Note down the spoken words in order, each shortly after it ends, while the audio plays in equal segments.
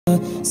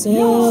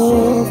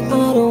myself.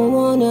 I don't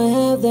wanna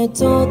have that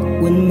talk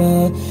with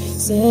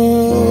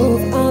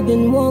myself. I've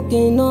been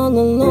walking all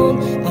alone.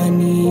 I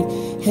need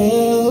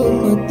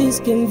help, but this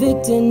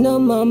convicting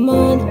of my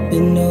mind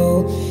been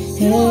no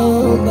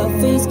help. I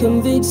face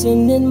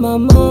conviction in my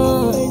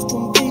mind.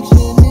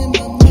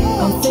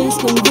 I face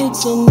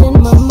conviction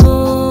in my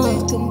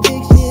mind.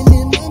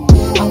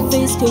 I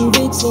face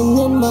conviction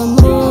in my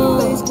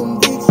mind. I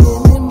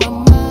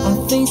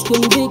face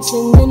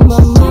conviction in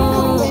my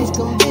mind.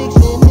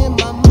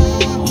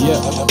 Yeah,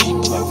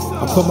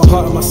 I put my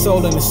heart and my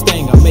soul in this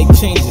thing. I make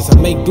changes, I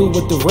make do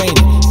with the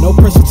raining. No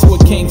pressure to a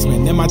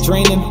kingsman. Am I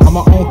draining? On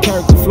my own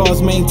character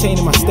flaws,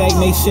 maintaining my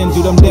stagnation.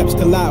 Do them depths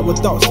collide with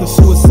thoughts of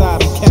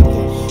suicide? I'm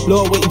captive,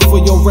 Lord, waiting for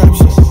your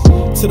rapture.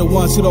 To the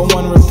ones who don't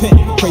want to repent,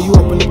 pray you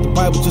open up the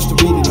Bible just to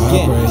read it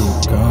again. I pray you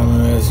come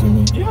and rescue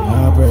me.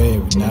 I pray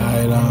every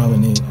night I'm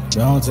in it.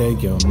 Don't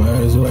take your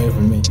mercy away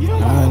from me.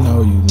 I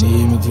know you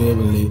need me to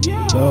believe.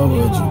 Lord,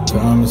 would you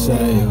come and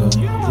save us?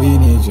 We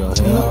need your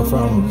help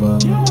from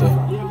above. Yeah.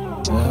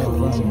 Help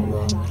from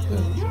above.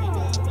 Yeah.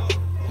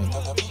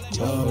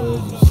 Lord,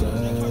 would you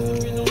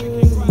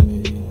save me?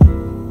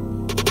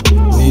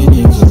 We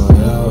need your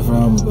help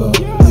from above.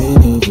 We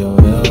need your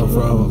help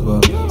from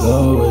above.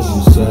 Lord, would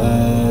you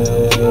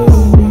save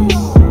me?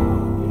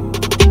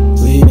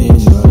 We need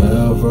your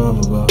help from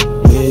above.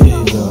 We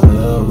need your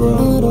help from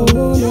above. I don't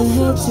wanna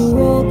have to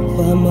walk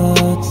by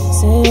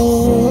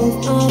myself.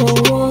 I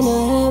don't wanna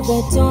have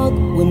that talk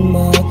with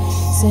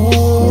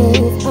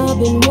myself. I've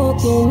been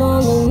walking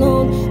all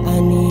alone. I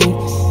need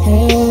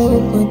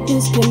help, but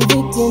this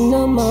convicting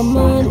of my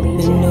mind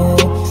been no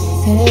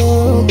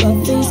help. I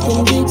face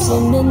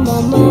conviction in my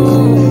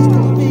mind.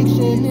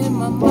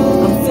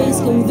 I face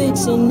conviction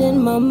in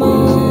my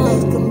mind.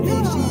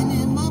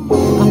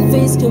 I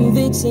face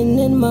conviction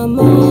in my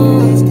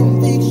mind.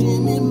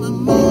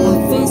 I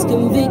face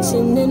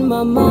conviction in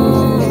my mind.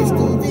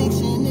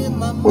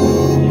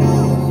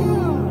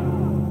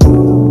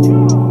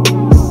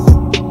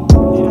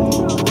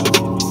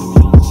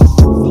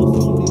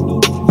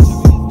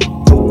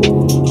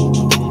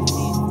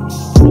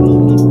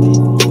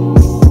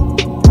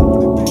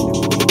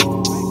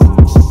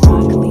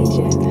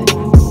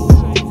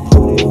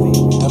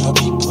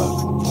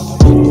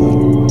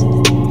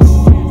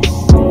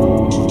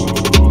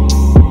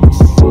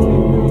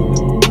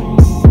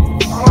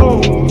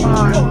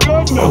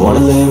 I wanna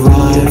live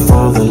right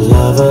for the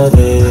love of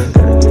it.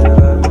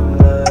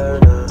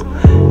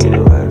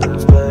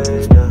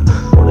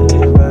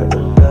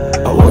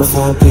 I wanna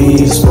find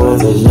peace for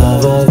the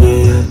love of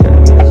it.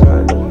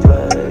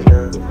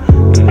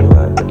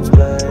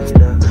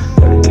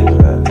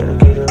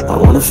 I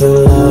wanna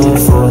feel love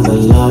for the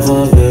love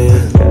of it.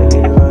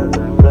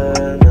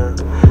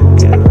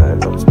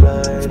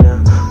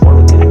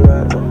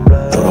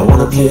 But I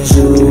wanna please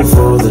you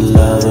for the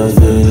love of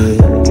it.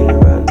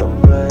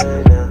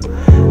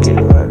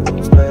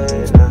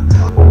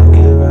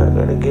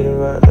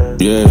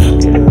 Yeah,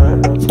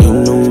 you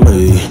knew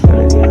me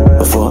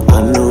before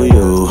I knew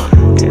you.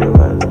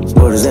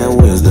 What is that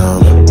wisdom?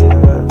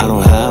 I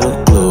don't have a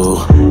clue.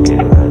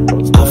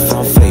 I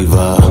found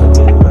favor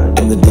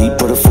in the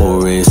deep of the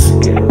forest.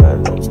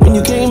 When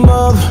you came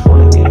up,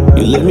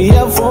 you lit me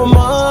up for a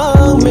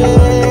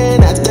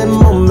moment. At that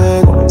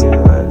moment,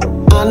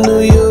 I knew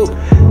you,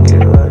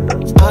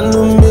 I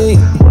knew me.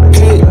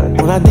 Hey,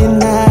 when I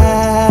didn't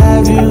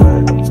have you,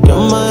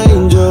 you're my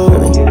angel.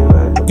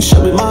 You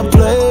showed me my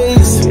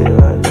place,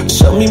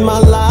 show me my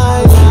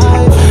life.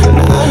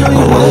 Now I know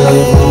you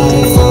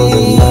live for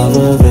the love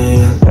of it.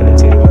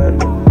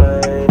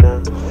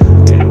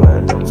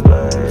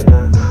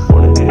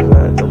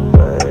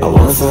 I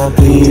wanna find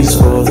peace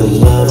for the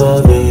love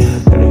of it.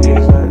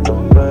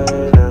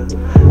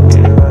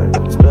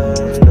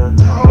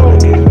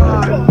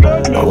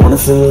 I wanna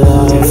feel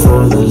love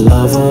for the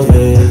love of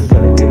it.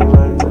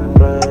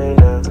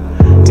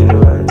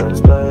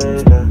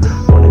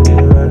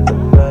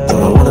 But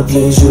I wanna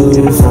please you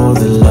for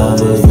the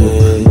love of it.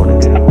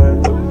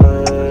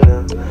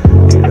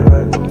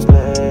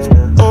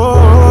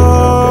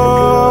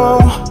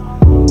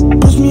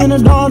 In the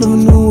dawn of a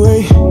new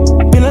way,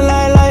 feeling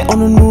light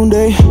on a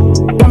noonday.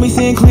 Got me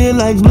seeing clear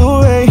like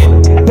Blu-ray.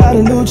 Got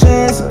a new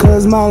chance,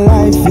 cause my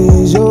life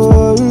is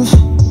yours.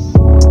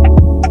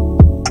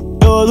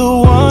 You're the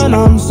one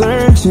I'm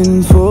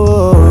searching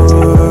for.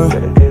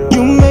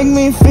 You make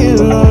me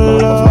feel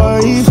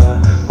alive,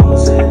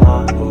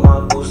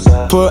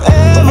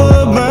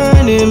 forever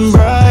burning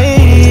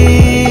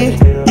bright.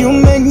 You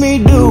make me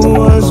do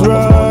what's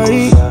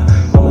right.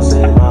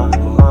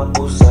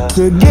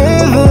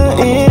 Together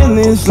in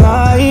this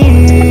life,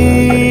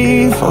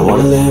 I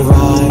wanna live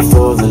right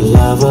for the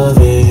love of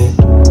it.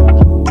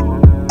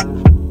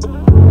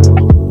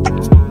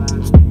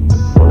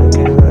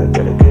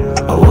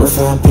 I wanna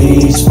find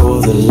peace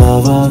for the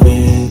love of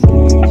it.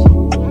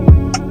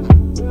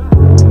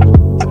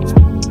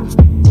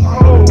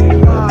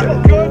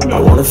 I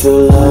wanna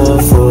feel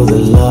love for the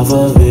love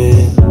of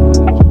it.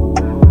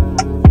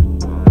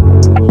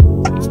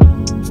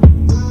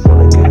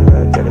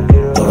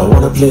 But I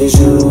wanna please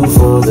you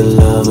for the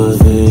love of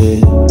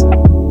it.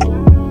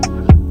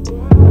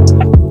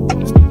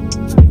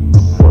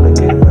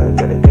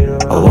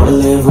 I wanna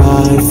live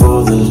right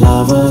for the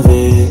love of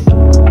it.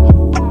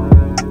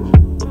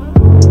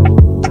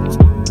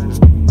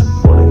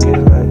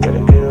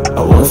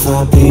 I wanna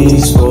find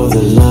peace for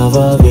the love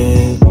of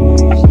it.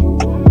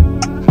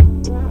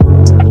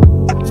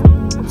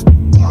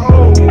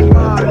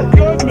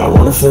 I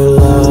wanna feel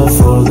love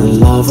for the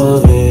love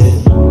of it.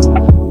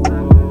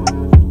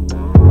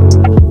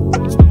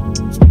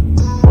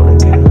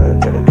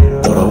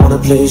 But I wanna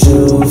please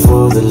you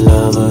for the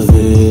love of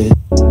it.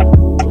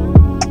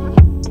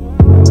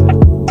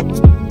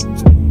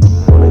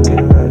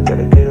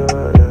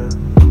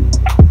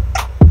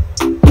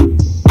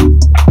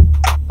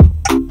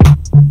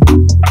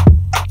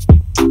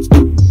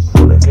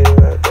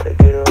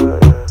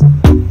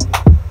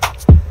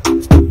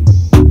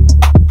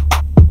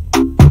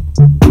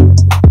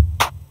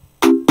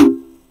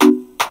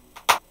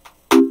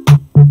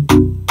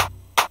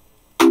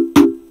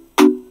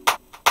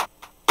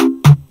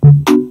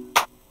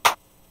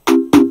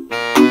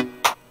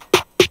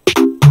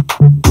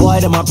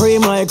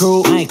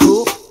 My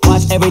crew,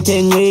 watch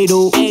everything we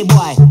do. Hey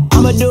boy,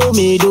 I'ma do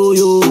me, do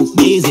you.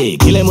 Easy,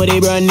 kill him with a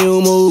brand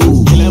new move.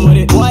 Kill him with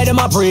it. Why them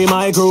I pray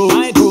my crew?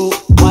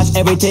 Watch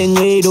everything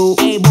we do.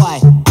 Hey boy,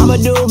 I'ma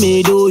do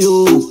me, do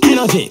you.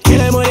 Energy, kill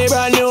him with a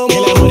brand new move.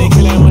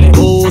 Kill him with it.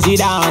 Boozy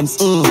dance,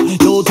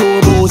 do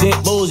too boozy.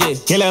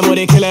 Kill him with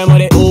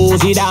it,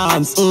 boozy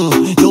dance,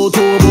 do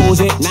too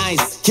boozy.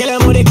 Nice. Kill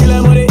him with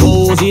it,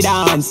 boozy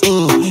dance,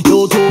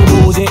 do too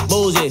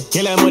boozy.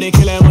 Kill him with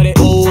it,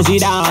 boozy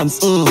dance,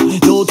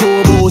 do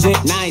too boozy.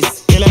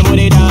 Nice. Kill him with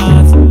it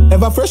dance.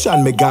 Ever fresh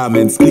on my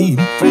garments clean.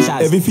 Fresh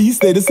as. Every feast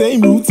stay the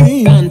same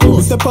routine.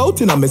 Me step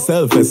out in on my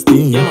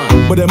self-esteem.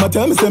 But them a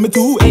tell me say me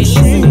too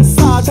extreme.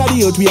 Start of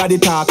the earth, we are the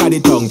talk of the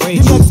tongue. The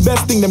next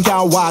best thing them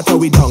can't water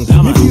we tongue.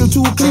 We feel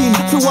too clean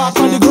to walk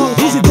on the ground.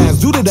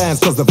 Do the dance,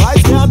 cause the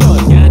vibes can't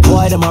done.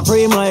 Boy, them a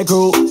pray my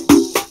crew.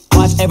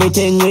 Watch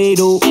everything we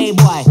do. Hey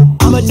boy,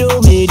 I'ma do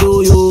me,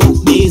 do you.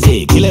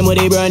 Easy, kill him with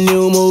a brand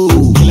new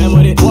move. Kill him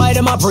with it. Boy,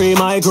 them a pray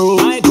my crew.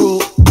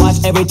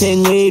 Watch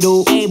everything we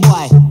do. Hey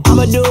boy,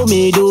 I'ma do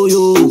me, do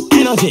you.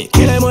 Energy,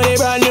 kill him with a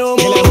brand new move.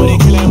 Kill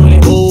him with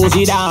it.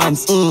 Boozy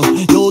dance,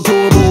 do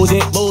too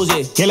boozy.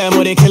 Kill him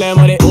with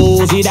it.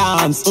 Boozy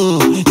dance,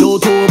 do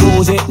too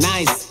boozy.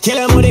 Nice. Kill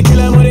him with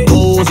it.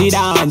 Boozy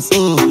dance,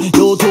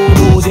 do too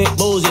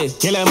boozy.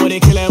 Kill him with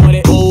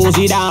it.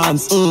 Boozy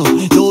dance,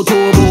 do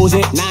too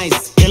boozy.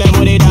 Nice. Kill him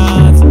with it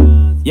dance.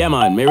 Yeah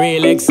man, me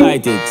real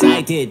excited.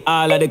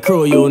 All of the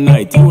crew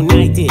united.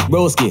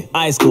 Broski,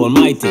 high school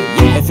mighty.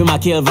 If you ma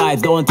kill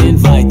vibes, don't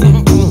invite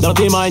it.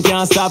 Dirty mind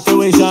can't stop till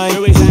we shine.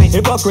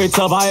 Hypocrites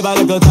survive a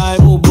little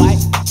time. Oh boy,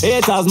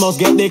 haters must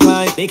get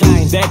declined.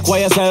 Deck for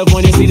yourself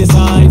when you see the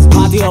signs.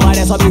 Party over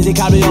there so busy,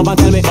 call me up and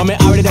tell me. But me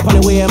already up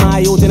on the way, my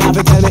youth and have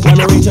to tell me. Let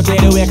me reach you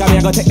clear the way, come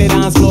here, go take the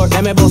dance floor.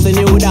 Let me bust a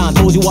new dance,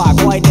 those you walk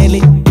quite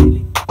deadly.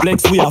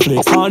 Flex, we are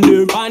flex, on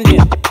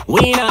them.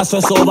 We not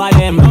stress over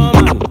them,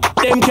 man.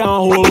 Them can't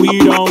hold we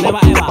down, never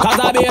ever. Cause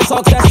I be a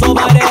success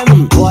over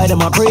them. Boy,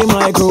 them a pray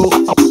my crew.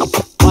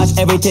 Watch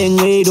everything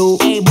we do.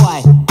 Hey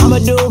boy, I'ma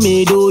do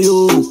me, do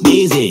you.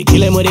 Easy,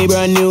 kill him with a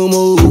brand new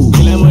move.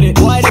 Kill him with it.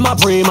 Boy, them a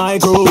pray my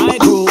crew.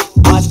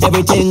 Watch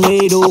everything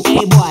we do.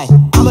 Hey boy,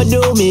 I'ma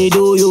do me,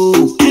 do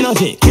you.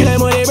 Energy, kill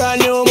him with a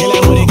brand new move. Kill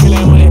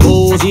him with it.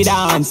 Boozy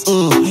dance,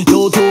 do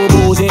too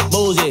boozy.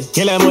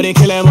 Kill him with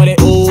it.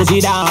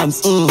 Boozy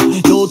dance,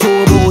 do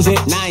too boozy.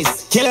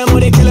 Nice. Kill him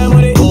with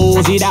it.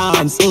 Boozy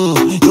dance,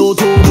 do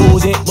too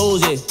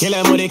boozy. Kill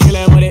him with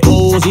it.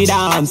 Boozy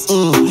dance,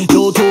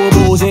 do too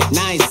boozy.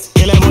 Nice.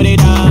 Kill him with it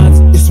dance.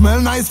 It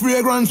smell nice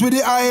fragrance with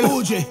the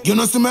aisle. You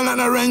know smell like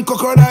a rain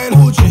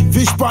crocodile.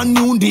 Fish pan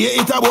noon day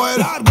it a boil.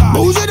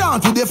 Bougie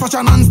dance with the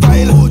fashion and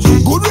style.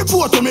 Good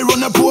report when me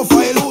run a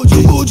profile.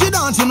 Bougie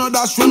dance you know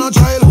dash you no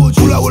child.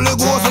 Hula hula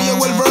go so you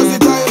well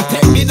versatile.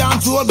 Take me down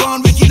to a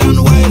gone wicked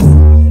and wild.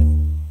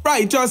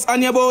 Righteous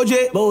on your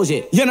bougie.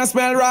 You know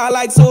smell raw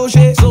like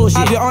sushi.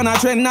 Have you on a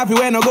trend nappy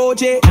when no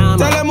Gucci. Tell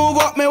them move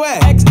up me way.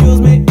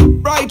 Excuse me.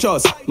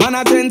 Righteous, man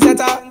a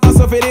trendsetter.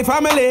 Also for the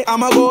family,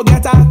 I'm a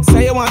go-getter.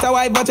 Say you want a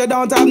wife but you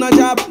don't have no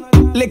job.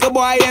 Little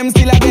boy, them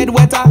still a bed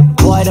wetter.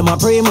 Boy, them a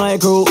pray my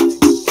crew.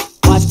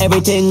 Watch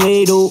everything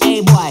we do.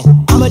 Hey boy,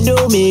 I'ma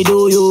do me,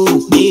 do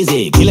you.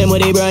 Easy, kill him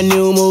with a brand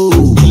new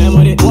move. Kill him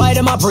with it. Boy,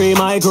 them a pray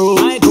my crew.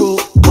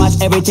 Watch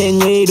everything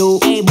we do.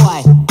 Hey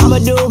boy, I'ma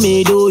do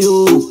me, do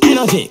you.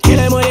 Energy, kill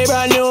him with a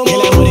brand new move.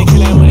 Kill him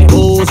with it.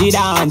 Boozy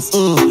dance,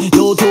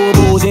 do too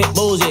boozy.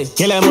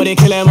 Kill him with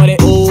it.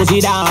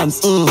 Boozy dance,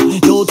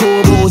 do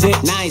too boozy.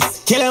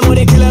 Nice. Kill him with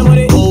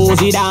it.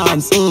 Boozy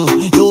dance,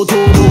 do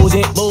too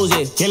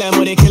boozy. Kill him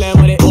with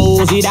it.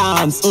 Boozy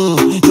dance,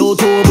 do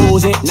too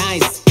boozy.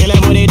 Nice. Kill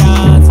him with it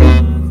dance.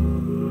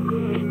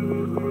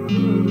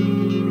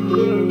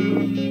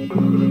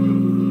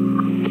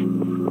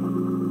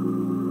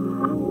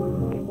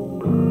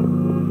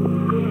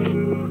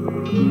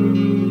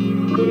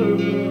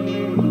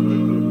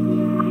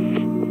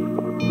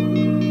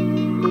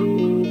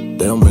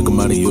 They don't break them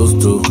out of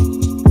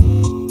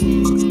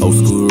Old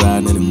school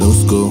riding in the new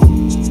school.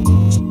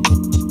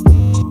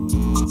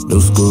 New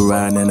school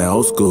riding in the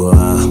old school,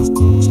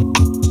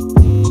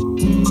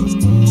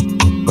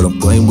 but I'm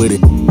playing with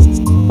it.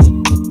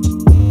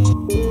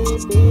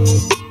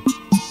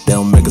 They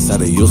don't make us how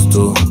they used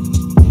to.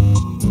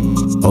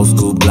 Old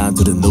school blind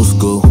to the new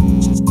school.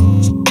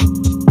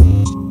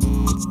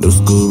 New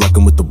school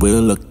rockin' with the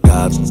wheel of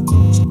God.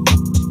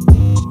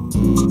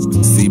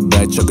 Seat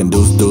back truckin'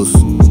 deuce.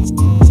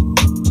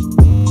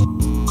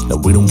 Now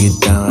we don't get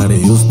down how they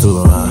used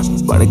to,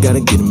 Why they gotta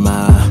get in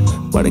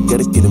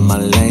my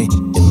lane,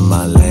 in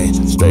my lane.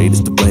 Straight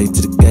is the way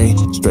to the gate,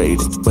 straight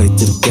is the way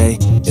to the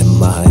gate, in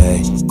my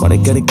lane. Why they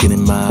gotta get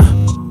in my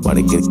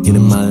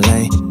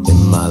lane, in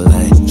my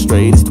lane.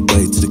 Straight is the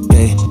way to the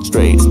gate,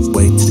 straight is the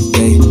way to the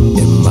gate,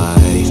 in my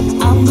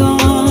lane. I'm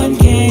gone,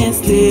 can't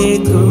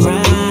stick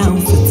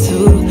around for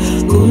too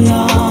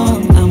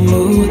long. I'm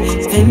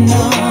moving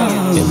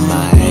on. In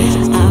my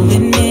lane. I've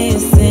been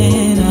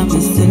missing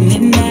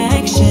in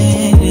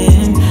action.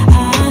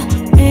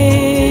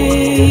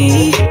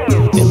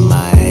 In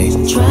my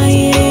lane.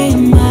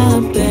 Trying my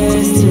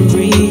best to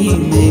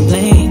remain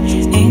plain,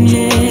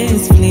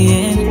 aimless,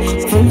 fleeing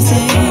from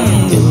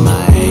sin. In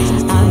my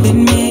lane. I've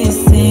been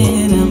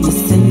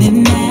missing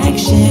in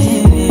action.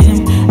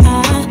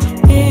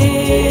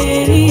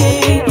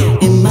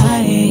 In my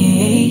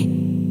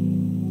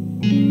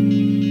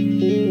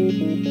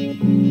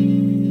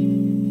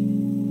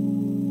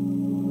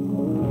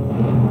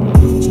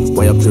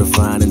Way up here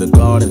flying in the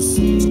gardens.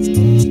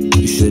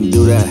 You shouldn't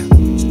do that.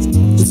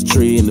 There's a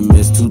tree in the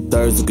midst,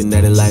 2/3 looking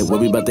at it like, where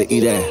we about to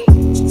eat at?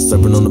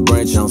 Serpent on the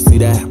branch, I don't see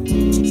that.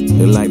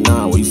 They're like,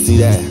 nah, where you see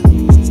that?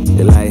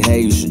 They're like,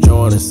 hey, you should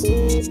join us.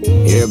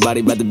 Everybody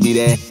about to be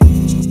there.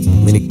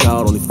 Many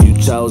called, only few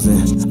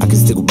chosen. I can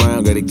stick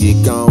around, gotta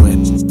get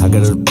going. I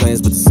got other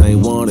plans, but this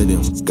ain't one of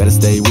them. Gotta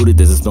stay rooted,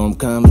 there's a storm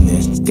coming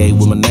in. Gate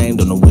with my name,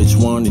 don't know which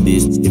one it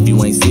is. If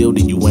you ain't sealed,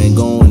 then you ain't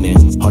going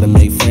in. Hard to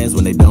make friends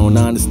when they don't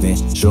understand.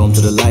 Show them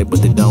to the light,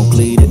 but they don't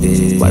clear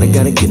it. Why they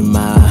gotta get in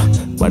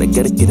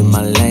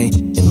my lane,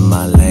 in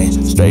my lane.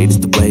 Straight is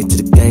the way to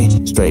the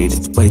gate, straight is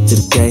the way to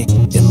the gate,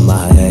 in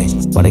my lane.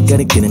 Why they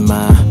gotta get in my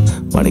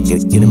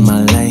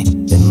lane,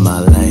 in my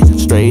lane.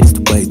 Straight is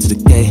the way to the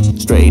gate,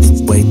 straight is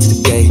the way to the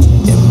gate,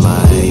 in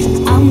my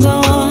lane. I'm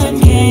gone,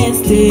 can't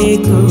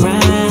stick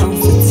around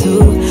for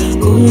too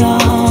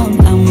long.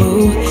 I'm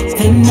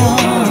moving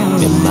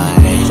on. In my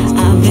lane.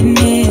 I've been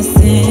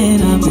missing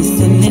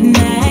in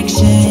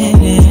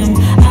action. In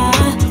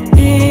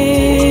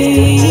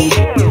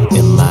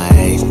my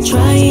lane.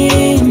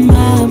 Trying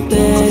my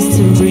best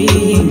to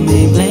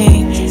remain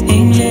plain,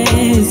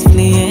 aimless,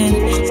 fleeing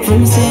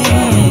from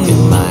sin.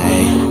 In my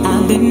lane.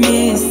 I've been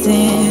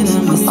missing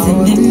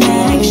in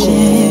action.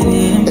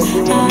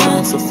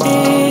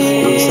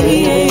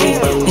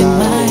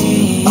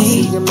 I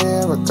see your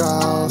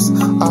miracles,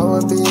 I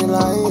would be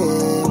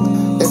lying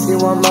if you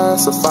were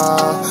merciful.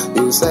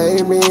 You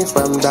saved me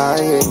from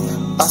dying.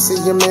 I see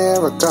your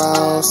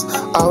miracles,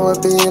 I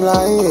would be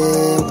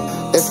lying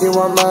if you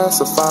were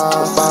merciful.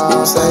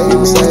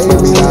 You saved me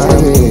from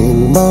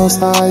dying. Most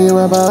high you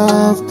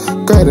above,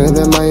 greater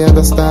than my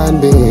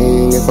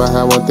understanding. If I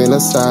had one thing to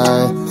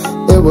say,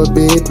 it would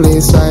be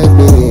please save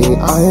me.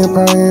 I ain't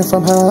praying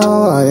from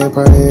hell, I ain't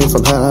praying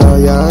from hell,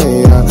 yeah.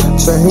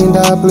 Chained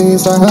up,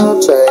 please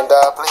help, chained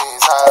up,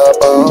 please help,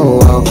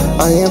 oh.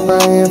 I ain't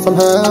praying from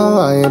hell,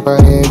 I ain't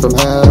praying from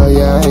hell,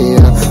 yeah.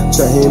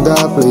 Chained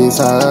up, please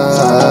help.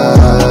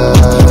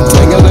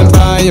 Dangling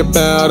by your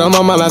belt, I'm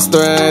on my last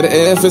thread.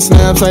 If it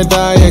snaps, I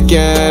die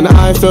again.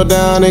 I fell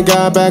down and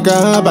got back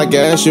up, I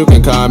guess you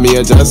can call me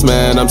a just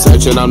man. I'm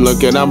searching, I'm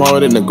looking, I'm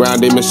holding the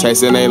ground. Demons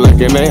chasing, they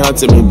looking, they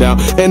hunting me down.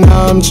 And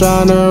now I'm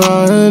trying to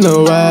run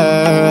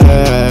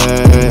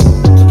away.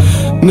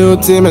 New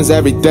demons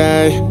every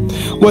day,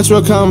 which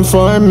will come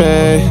for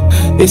me.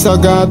 Esau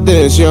got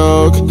this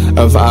yoke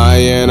of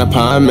iron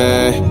upon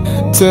me.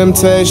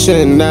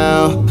 Temptation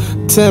now,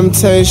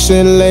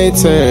 temptation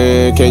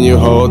later. Can you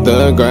hold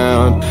the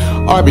ground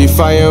or be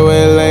fired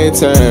with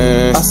later?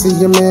 I see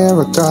your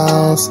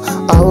miracles,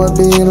 I would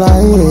be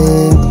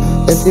lying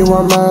if you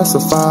were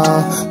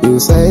merciful. You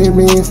saved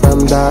me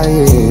from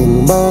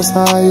dying. Most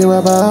high you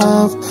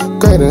above,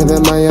 greater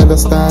than my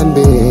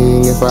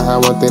understanding. If I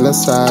had one thing to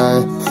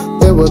say,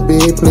 it would be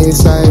please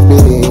save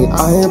me.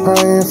 I ain't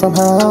praying from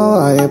hell,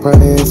 I ain't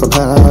praying from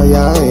hell,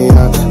 yeah.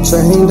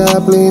 Chained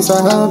up, please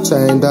help,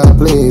 chained up,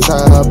 please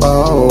help,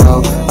 oh.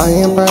 I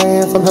ain't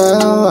praying from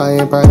hell, I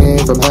ain't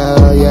praying from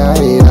hell, yeah.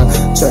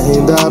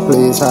 Chained up,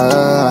 please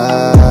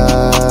help.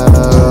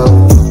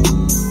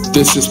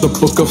 This is the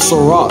book of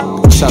Sirach,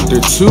 chapter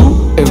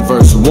 2 and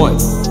verse 1.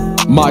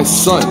 My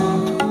son,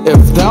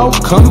 if thou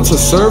come to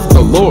serve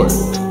the Lord,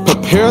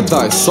 prepare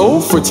thy soul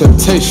for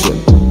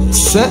temptation.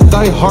 Set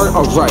thy heart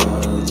aright,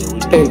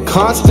 and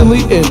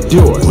constantly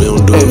endure,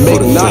 and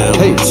make not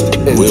haste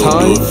in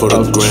time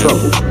of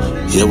trouble.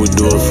 Yeah, we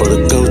do it for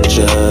the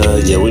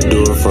culture, yeah, we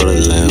do it for the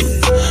lamb.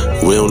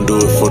 We don't do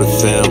it for the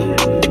fam,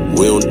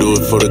 we don't do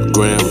it for the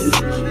gram.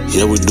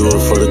 Yeah, we do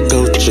it for the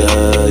culture,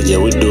 yeah,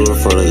 we do it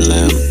for the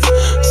lamb.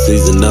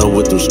 Season up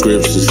with them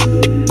scriptures.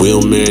 We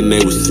don't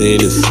marinate with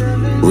sinners.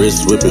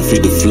 Wrist whipping,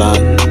 feed the flock.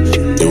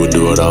 They would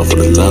do it all for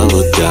the love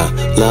of God.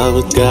 Love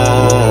of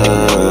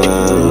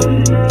God.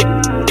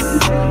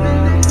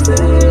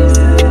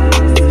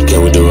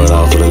 Can we do it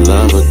all for the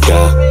love of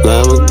God?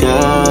 Love of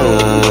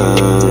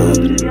God.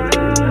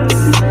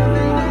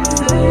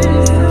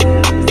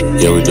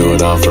 Yeah, we do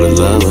it all for the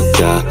love of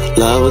God.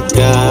 Love of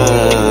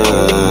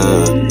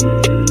God.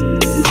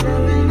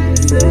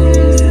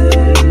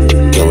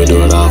 Can we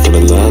do it all for the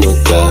love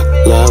of God?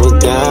 Love of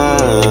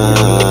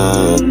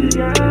God.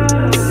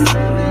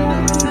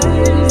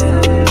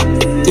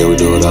 Yeah, we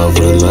do it all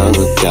for the love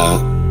of God.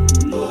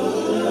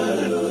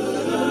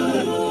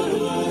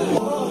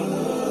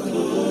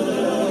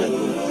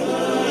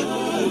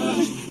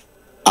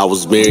 I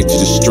was married to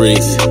the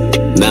streets,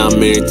 now I'm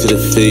married to the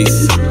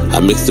feast. I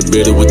mix the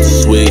bitter with the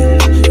sweet,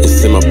 and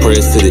send my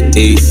prayers to the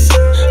east.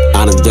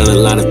 I done a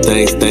lot of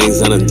things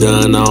I done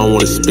done, I don't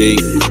wanna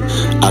speak.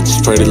 I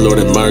just pray the Lord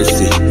have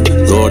mercy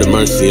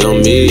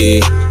on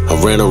me. I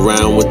ran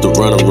around with the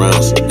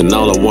runarounds, and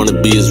all I wanna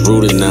be is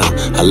rooted now.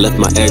 I left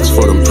my ex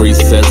for them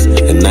precepts,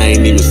 and I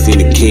ain't even seen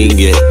the king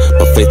yet.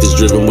 My faith is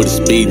driven with a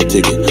speeding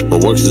ticket. My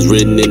works is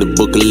written in the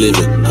book of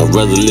living. I'd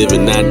rather live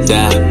and not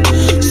die.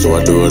 So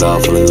I do it all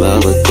for the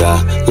love of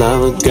God,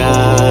 love of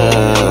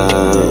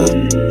God.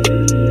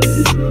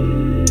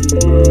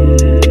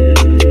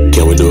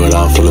 Can we do it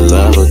all for the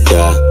love of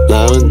God,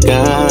 love of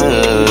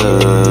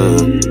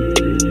God?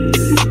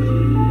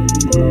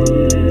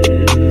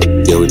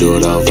 Yeah, we do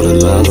it all for the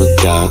love of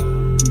God.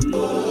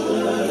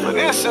 For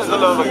this is the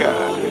love of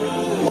God,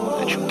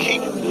 that you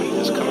keep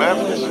His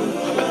commandments.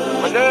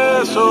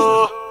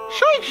 Vanessa.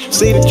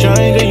 See the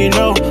change and you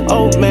know,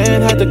 old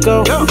man had to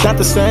go. Not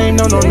the same,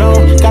 no.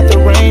 Got the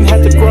rain,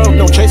 had to grow.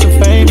 No chasing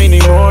fame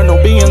anymore,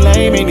 no being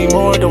lame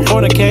anymore. Don't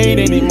fornicate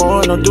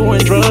anymore, no doing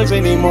drugs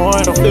anymore.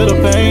 Don't feel the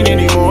pain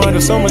anymore,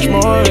 there's so much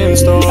more in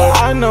store.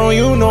 I know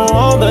you know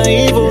all the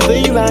evil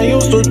things I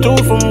used to do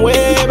from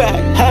way back.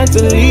 Had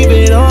to leave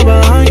it all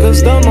behind,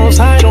 cause the Most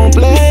High don't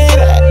play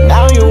that.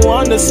 Now you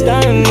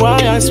understand why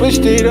I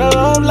switched it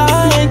up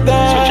like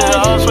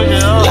that. Switch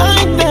it up,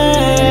 like that.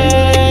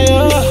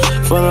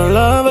 For the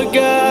love of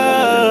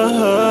God,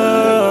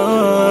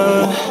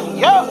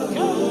 yeah.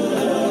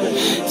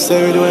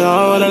 Say we do it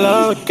all for the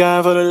love of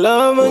God, for the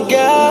love of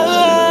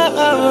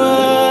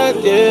God,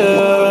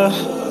 yeah.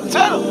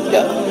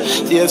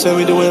 Yeah, say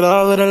we do it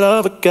all for the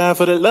love of God,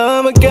 for the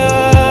love of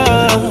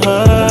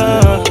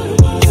God.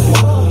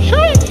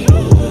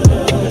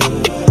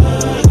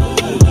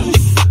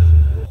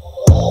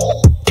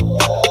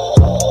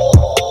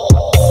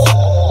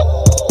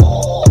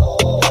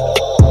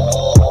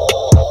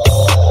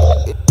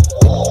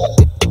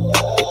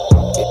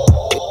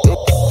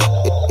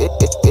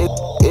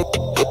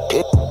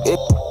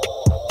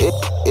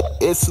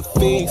 It's a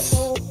feast,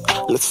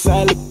 let's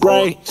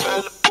celebrate.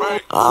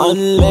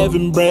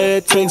 Unleavened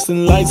bread,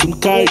 tasting like some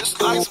cake.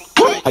 I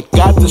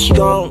got the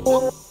strong,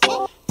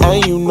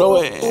 and you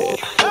know it.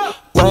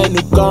 Brand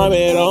new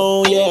garment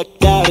on, yeah, I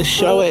gotta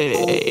show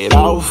it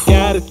off.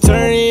 Gotta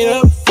turn it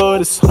up for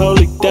this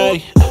holy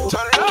day.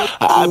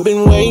 I've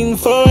been waiting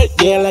for it,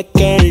 yeah, like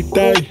every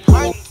day.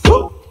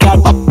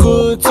 Got the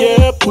goods,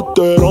 yeah, put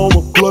that on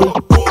my plate.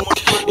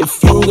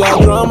 If you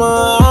got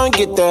drama,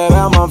 get that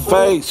out my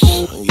face,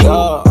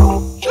 yeah.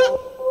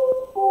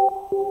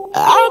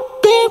 I've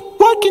been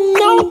working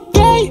all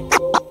day.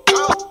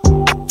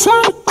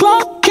 Time to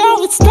clock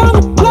out, it's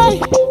time to play.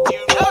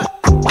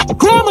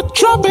 Grab my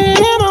trumpet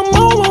and I'm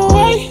on my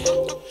way.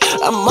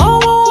 I'm on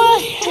my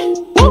way.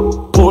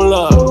 Pull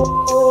up,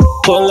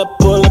 pull up,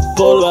 pull up,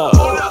 pull up.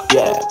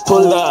 Yeah,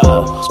 pull up.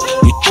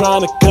 You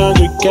tryna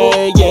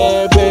congregate,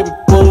 yeah, baby,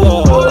 pull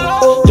up.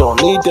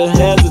 Don't need to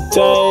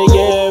hesitate,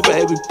 yeah,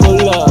 baby,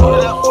 pull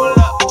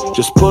up.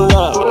 Just pull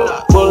up,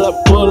 pull up,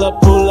 pull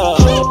up, pull up.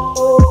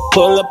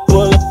 Pull up,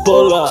 pull up,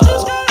 pull up,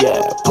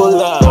 yeah, pull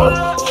up.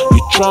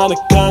 You tryna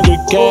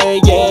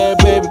congregate, yeah,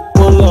 baby,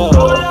 pull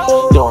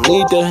up. Don't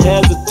need to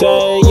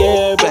hesitate,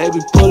 yeah, baby,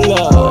 pull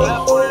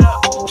up.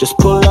 Just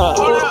pull up,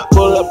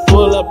 pull up,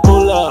 pull up,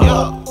 pull up.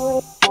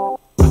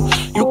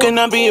 You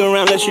cannot be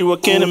around unless you a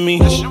kin of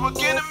me.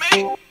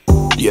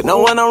 You know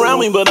one around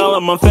me, but all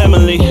of my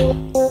family.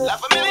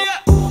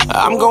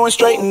 I'm going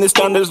straight in this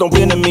time, there's no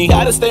pin in me.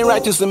 Gotta stay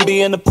righteous and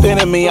be an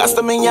epitome.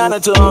 Hasta mañana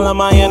to all of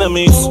my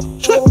enemies.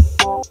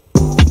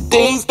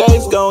 These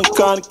days going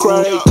kinda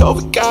crazy.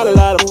 COVID got a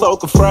lot of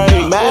folk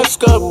afraid.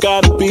 Mask up,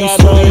 gotta be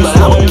straight. But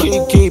I'ma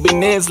keeping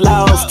this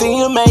loud.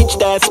 TMH,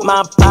 that's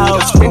my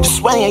boss. French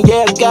swaying,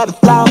 yeah, I got the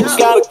flowers.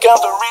 Gotta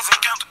count the reason,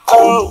 count the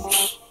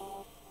codes.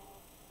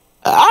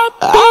 I've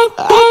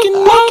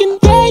been working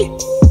day.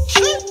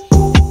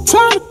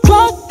 Time to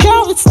clock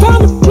out, it's time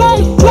to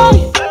play.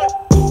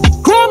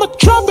 Grab my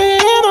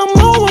trumpet and I'm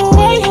on my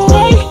way.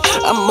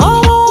 I'm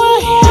on my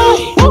way.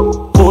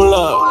 Pull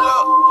up,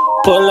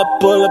 pull up,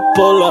 pull up,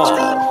 pull up.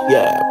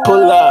 Yeah,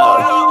 pull up.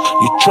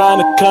 You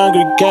tryna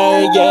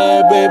congregate,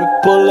 yeah, baby,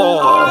 pull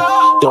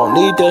up. Don't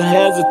need to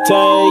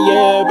hesitate,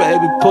 yeah,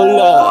 baby, pull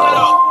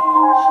up.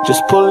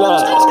 Just pull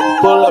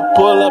up, pull up,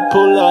 pull up,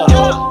 pull up.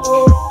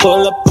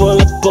 Pull up, pull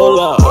up, pull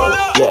up.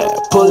 Yeah,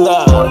 pull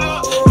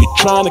up. You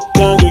tryna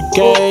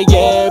congregate,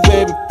 yeah,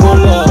 baby,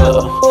 pull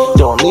up.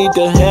 Don't need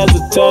to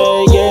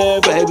hesitate, yeah,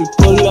 baby,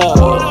 pull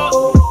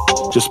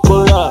up. Just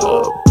pull up,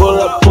 pull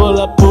up, pull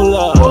up, pull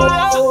up.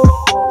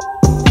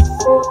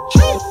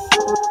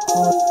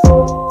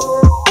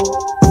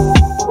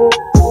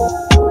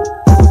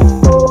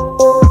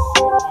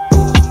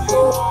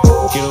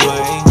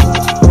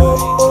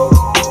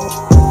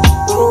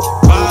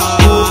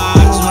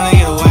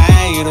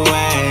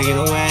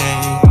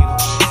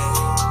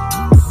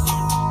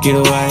 Get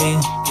away.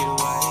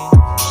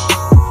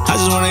 I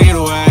just wanna get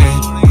away.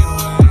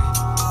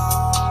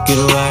 Get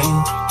away.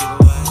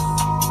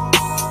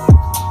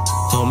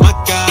 Oh my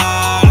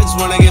God, I just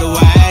wanna get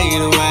away.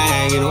 Get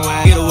away. Get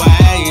away. Get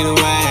away. Get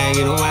away.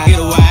 Get away. Get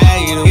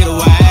away. Get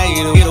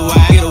away. Get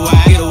away. Get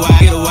away. Get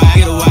away. Get away.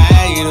 Get away.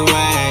 Get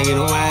away.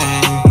 Get away.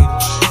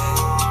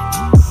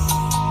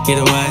 Get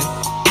away.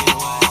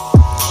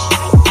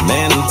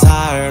 Man, I'm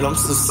tired, I'm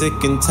so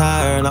sick and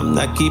tired. I'm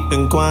not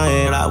keeping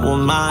quiet, I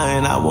want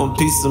mine, I want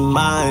peace of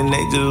mind.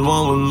 They just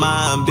want with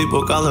mine.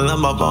 People calling on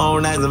my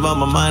phone, asking for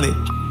my money.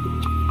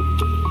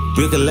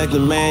 You collect the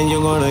man,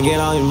 you're gonna get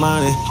all your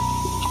money.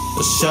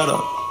 But shut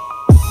up.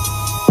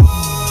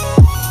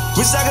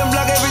 Wish I could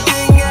block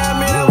everything out,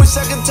 man. I wish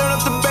I could turn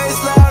up the bass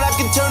loud. I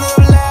can turn it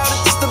up loud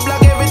just to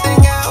block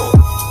everything out.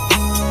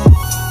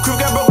 Crib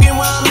got broken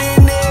while I'm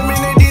in there, man.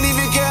 They didn't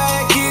even care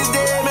I had kids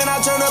dead, man. I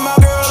turned up my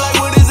girl like,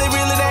 what is it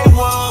really they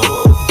want?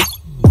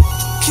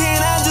 Can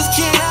I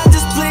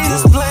just please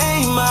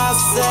explain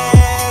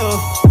myself?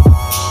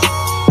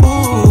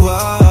 Ooh,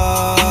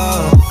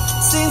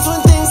 seems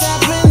when things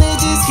happen, they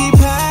just keep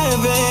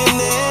happening.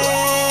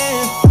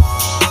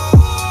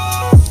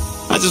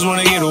 I just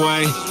wanna get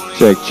away.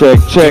 Check, check,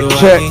 check,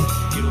 check.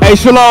 Hey,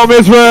 shalom,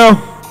 Israel.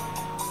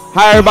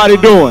 How everybody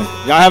doing?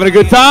 Y'all having a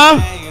good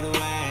time?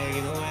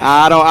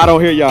 I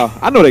don't hear y'all.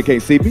 I know they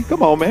can't see me.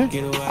 Come on, man.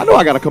 I know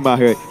I gotta come out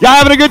here. Y'all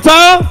having a good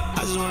time?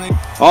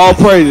 All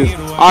praises.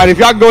 All right, if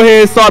y'all can go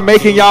ahead and start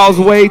making y'all's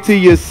way to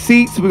your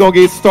seats. We're going to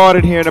get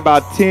started here in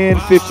about 10,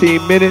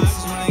 15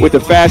 minutes with the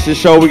fashion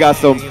show. We got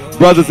some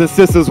brothers and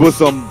sisters with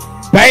some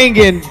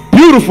banging,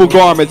 beautiful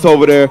garments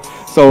over there.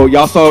 So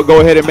y'all go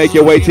ahead and make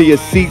your way to your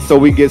seats so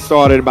we can get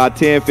started in about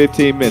 10,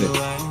 15 minutes.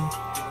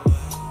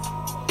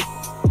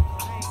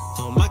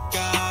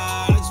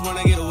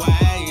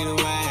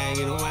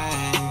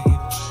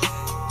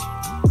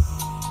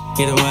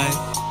 Get away.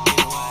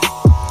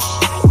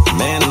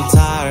 Man, I'm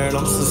tired,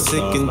 I'm so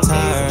sick and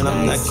tired.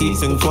 I'm not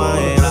keeping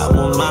quiet, I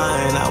want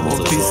mine, I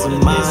want peace of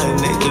mind.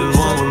 They just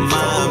want with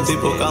mine.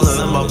 People calling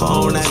on my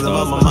phone, asking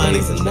about my money.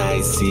 You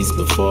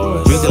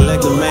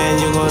collect the man,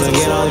 you're gonna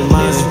get all your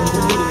money.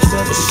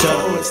 For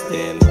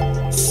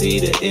sure. See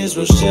the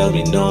Israel shall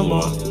be no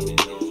more.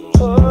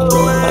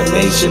 My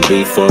nation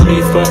be for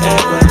me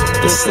forever.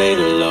 To say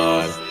the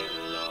Lord,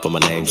 for my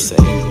name's sake.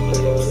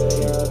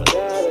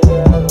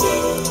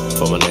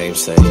 For my name's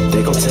sake.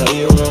 They gon' tell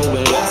you wrong,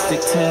 but I stick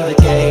to the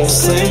game.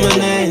 Say my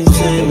name,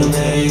 say my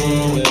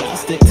name. I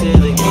stick to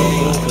the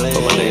game.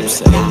 For my name's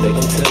sake. They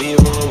gon' tell you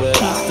wrong,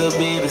 but I still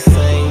be the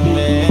same,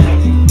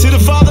 man. See the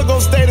Father gon'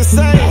 stay the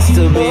same. I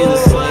still be the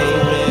same,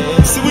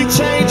 man. See we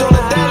change on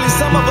the daily,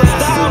 some of us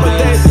die on the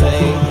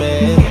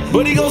daily.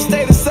 But he gon'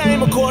 stay the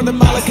same according to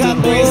Malachi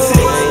 3:6.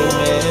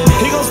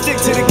 He gon' stick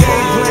to the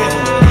game plan.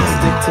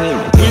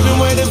 We've been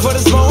waiting for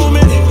this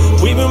moment.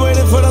 We've been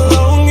waiting for the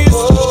longest.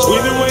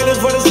 We've been waiting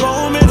for this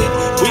moment.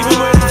 We've been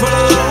waiting for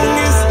the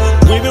longest.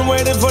 We've been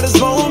waiting for this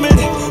moment.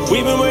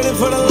 We've been waiting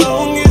for the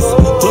longest.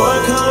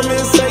 Lord, come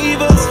and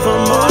save us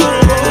from our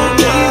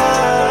enemies.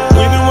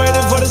 We've been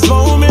waiting for this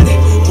moment.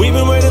 We've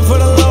been waiting for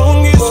the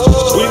longest.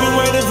 We've been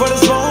waiting for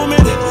this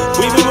moment.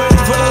 We've been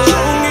waiting for the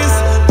longest.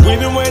 We've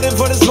been waiting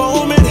for this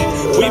moment.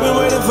 We've been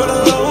waiting for the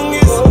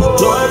longest.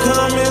 Lord,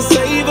 come and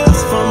save us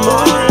from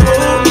our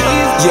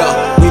enemies. Yo,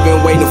 we've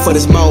been waiting for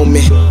this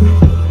moment.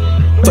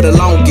 For the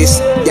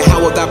longest,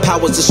 Yahweh, thy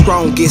power's the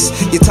strongest.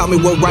 You tell me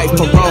what right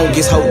from wrong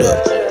is. Hold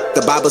up.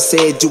 The Bible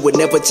said you would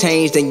never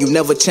change, then you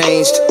never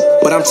changed.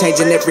 But I'm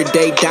changing every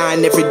day,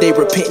 dying every day,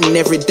 repenting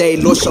every day.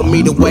 Lord, show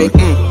me the way.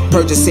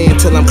 Purge the sin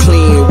till I'm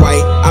clean,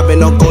 right? I've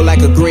been on go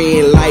like a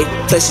green light.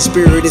 Flesh and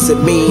spirit is a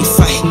mean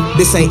fight.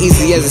 This ain't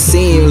easy as it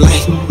seems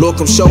like. Lord,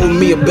 come show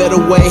me a better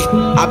way.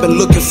 I've been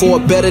looking for a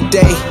better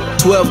day.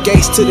 12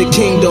 gates to the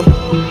kingdom.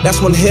 That's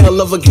one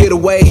hell of a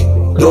getaway.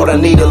 Lord, I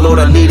need it, Lord,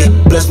 I need it.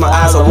 Bless my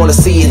eyes, I wanna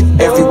see it.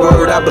 Every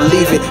word, I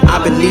believe it.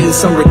 I've been needing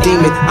some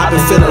redeeming. I've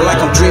been feeling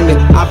like I'm dreaming.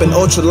 I've been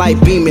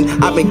ultralight beaming.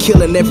 I've been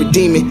killing every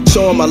demon.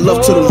 Showing my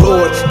love to the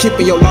Lord.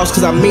 Keeping your laws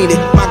cause I mean it.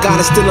 My God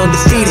is still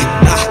undefeated.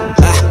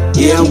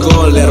 Yeah, I'm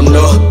gonna let them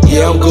know.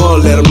 Yeah, I'm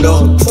gonna let them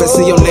know.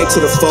 Professing your name to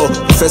the foe.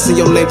 Professing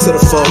your name to the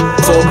foe.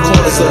 Four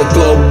corners of the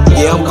globe.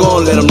 Yeah, I'm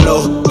gonna let them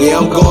know. Yeah,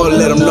 I'm gonna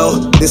let them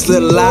know. This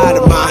little light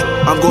of mine,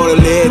 I'm gonna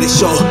let it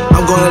show.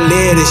 I'm gonna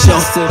let it show.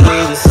 I still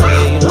be the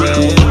same,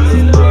 man.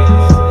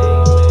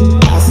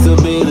 I still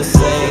be the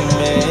same,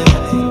 man.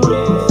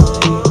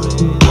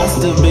 I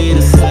still be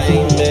the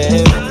same, man.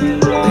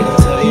 They gon'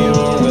 tell you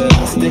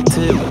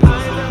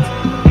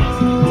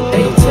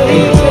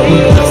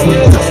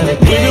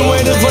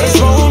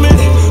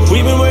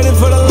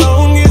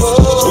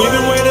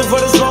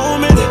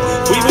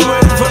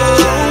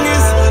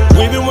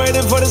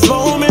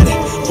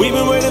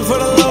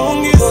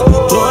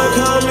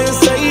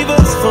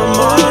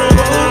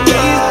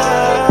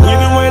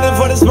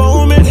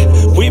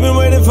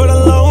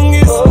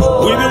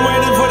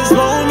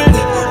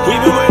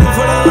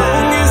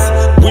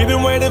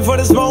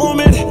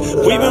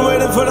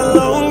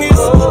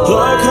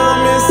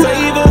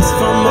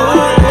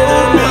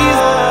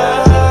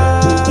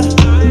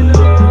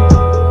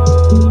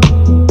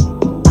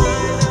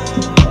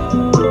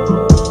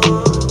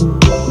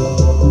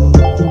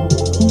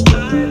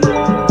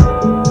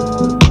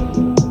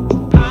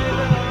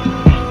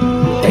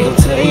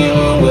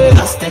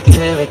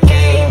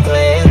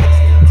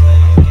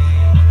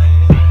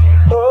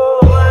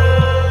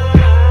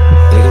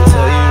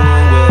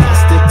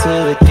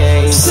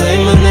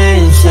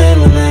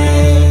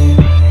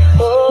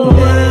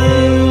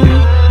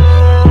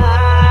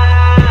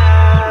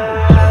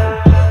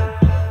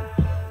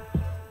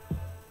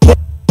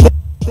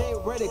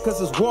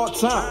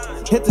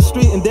wartime. Hit the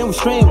street and then we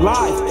stream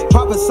live.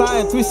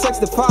 Prophesying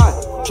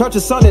 365. Church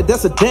is Sunday,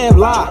 that's a damn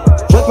lie.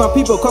 Wake my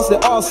people cause they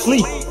all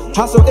sleep.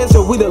 House of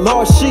Israel, we the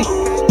lost sheep.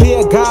 Be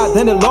a God,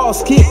 then the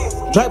lost keep.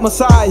 Black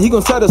Messiah, he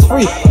gon' set us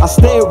free. I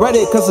stay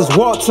ready cause it's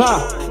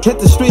wartime. Hit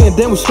the street and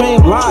then we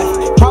stream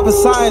live.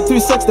 Prophesying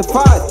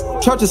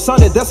 365. Church is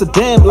Sunday, that's a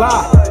damn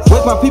lie.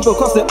 Wake my people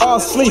cause they all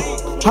sleep.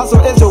 House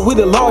of Israel, we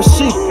the lost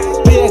sheep.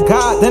 Be a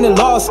God, then the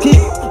lost keep.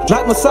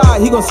 Black Messiah,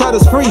 he gon' set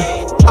us free.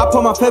 I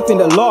put my faith in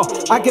the law.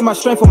 I get my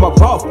strength from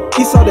above.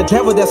 Esau the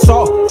devil that's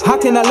all. How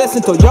can I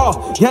listen to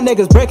y'all? Young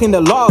niggas breaking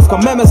the laws.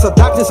 Commandments of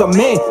doctrines of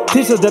men.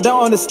 Teachers that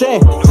don't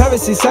understand.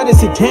 Pharisees,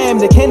 Sadducees, damn.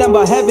 They can't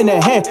number heaven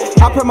in hand.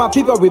 I pray my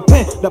people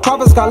repent. The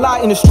prophets got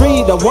lie in the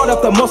street. The word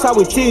of the most I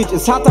we teach.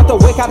 It's hot time to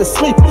wake out of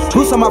sleep.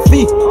 Boots on my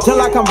feet. Just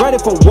like I'm ready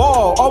for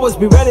war. Always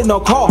be ready, no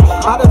call.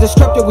 Out of the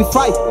scripture we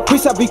fight.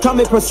 Precept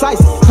becoming precise.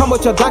 Come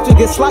with your doctrine,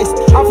 get sliced.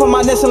 I'm for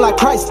my nation like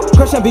Christ.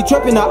 Christian be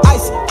tripping on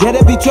ice. Yeah,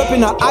 they be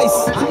tripping on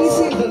ice.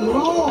 The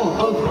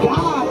law of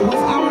God was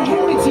our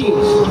heritage.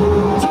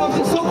 So if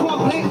the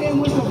so-called black man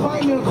wants to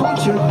find your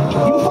culture,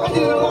 you find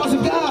it in the laws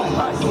of God,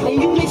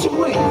 and you mix it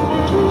with.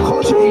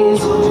 Culture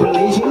is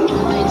religion,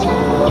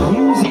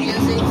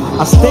 music.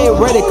 I stay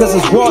ready cause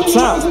it's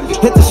wartime.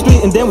 Hit the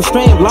street and then we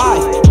stream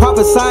live.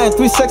 Prophesying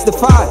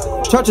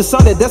 365. Church is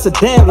Sunday, that's a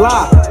damn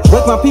lie.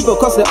 Wake my people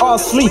cause they all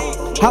sleep.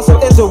 House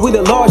of Israel, we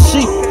the lost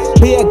sheep.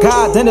 Be a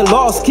God, then the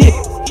lost keep.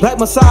 Black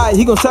Messiah,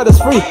 he gon' set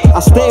us free. I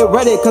stay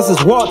ready cause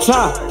it's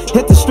wartime.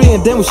 Hit the street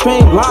and then we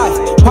stream live.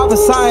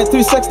 Prophesying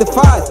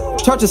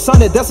 365. Church is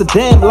Sunday, that's a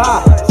damn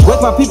lie.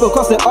 Wake my people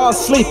cause they all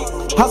sleep.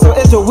 House of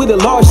Israel, we the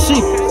lost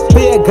sheep.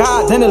 Be a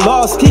God, then the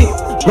lost keep.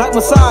 Black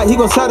Messiah, he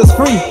gon' set us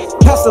free.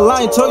 Pastor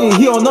Lion told you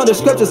he don't know the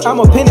scriptures. I'm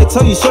a pen and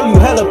tell you, show you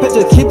hella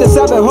pictures. Keep the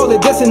Sabbath holy,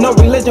 this ain't no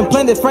religion.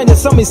 Blended friend and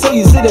somebody so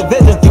you see the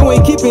vision. You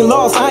ain't keeping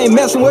laws, I ain't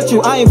messing with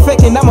you. I ain't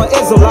faking, I'm an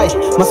Israelite.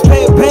 Must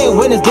pay pain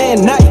when it's day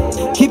and night.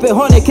 Keep it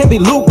horny, can't be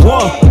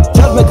lukewarm.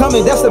 Judgment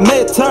coming, that's the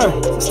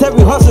midterm. Step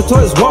rehearsal till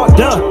it's walk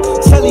done.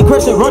 Selling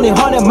Christian running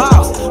 100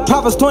 miles.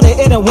 Prophets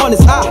 28 and 1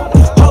 is I.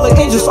 Holy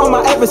angels on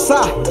my every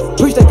side.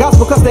 Preach the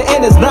gospel cause the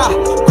end is nigh.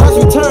 Christ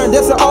return,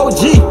 that's an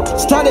OG.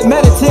 Started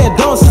meditating,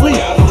 don't sleep.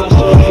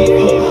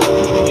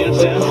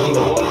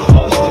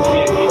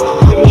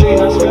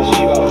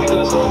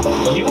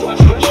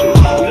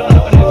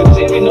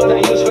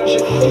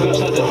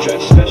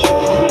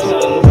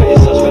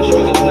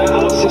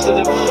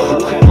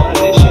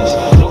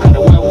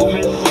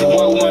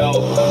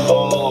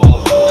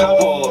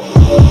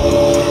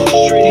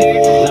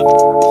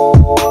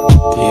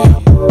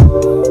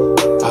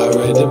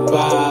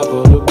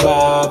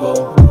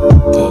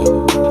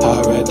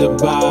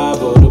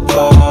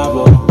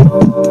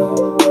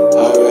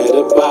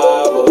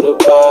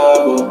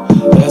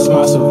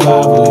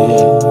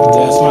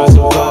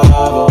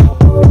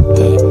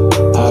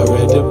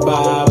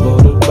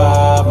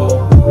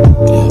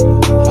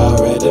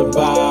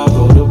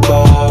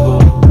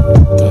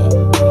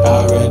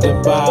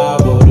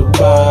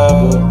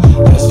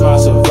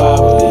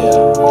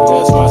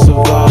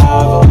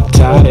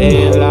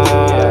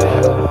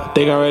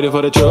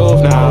 For the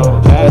truth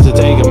now, pastor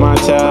taking my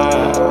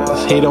time.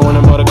 He don't want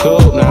him on the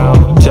coop now.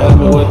 Tell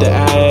me what the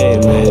aim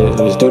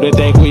is. Do they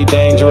think we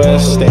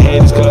dangerous? They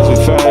hate us cause we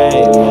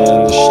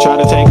famous. Try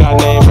to take our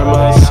name from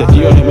us. If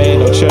you ain't made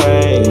no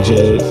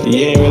changes,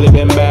 you ain't really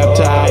been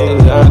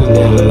baptized. I done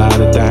did a lot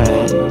of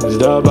things.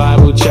 The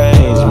Bible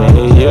changed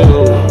me.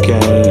 You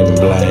can't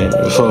blame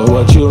for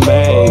what you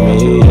made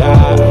me.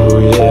 I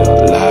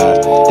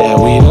realize that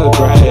we the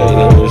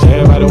greatest.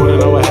 Everybody wanna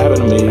know what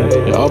happened to me.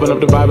 You open up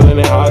the Bible and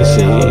it's hard to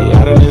see.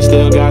 I done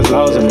instill God's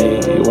laws in me.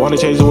 You wanna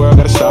change the world,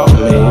 gotta start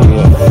with me.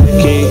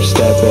 Keep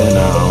stepping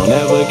on,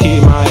 never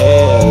keep my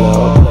head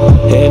low.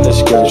 In the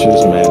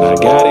scriptures, man, I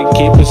gotta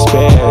keep it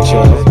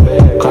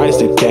spiritual. Christ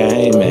the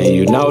King, man,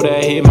 you know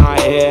that he my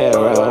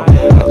hero.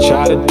 I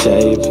try to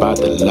tell you about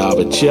the law,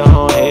 but you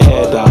don't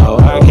hear though.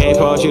 I can't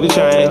force you to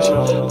change.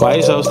 Why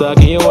you so stuck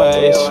in your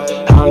ways?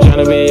 I'm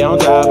trying to be on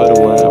top of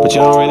the world, but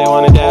you don't really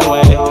want it that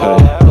way. Hey,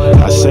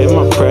 I say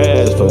my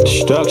prayers for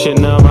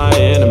destruction of my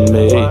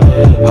enemy.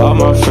 All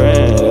my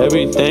friends, they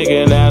be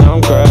thinking that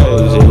I'm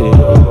crazy.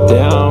 They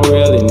don't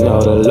really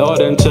know the Lord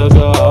done took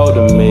a hold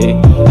of me.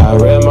 I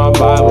read my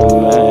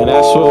Bible, man,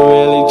 that's what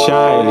really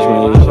changed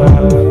me.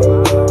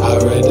 I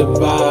read the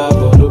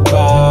Bible, the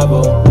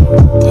Bible.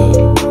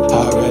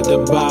 I read the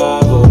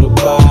Bible, the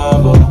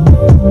Bible.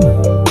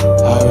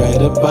 I read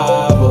the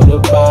Bible, the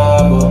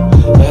Bible.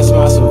 That's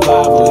my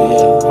survival,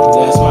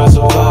 yeah, that's my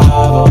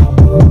survival.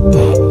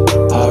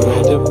 I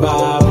read the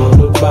Bible,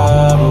 the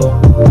Bible.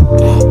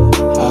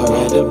 I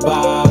read the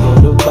Bible,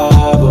 the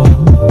Bible.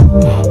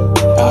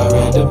 I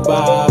read the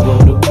Bible,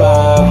 the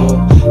Bible.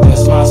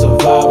 That's my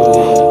survival,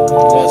 yeah,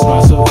 that's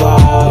my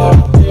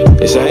survival.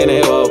 They saying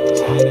they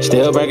woke,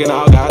 still breaking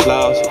all God's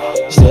laws.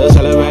 Still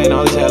celebrating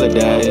all these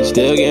holidays.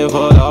 Still getting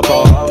full up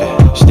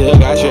on. Still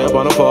got shrimp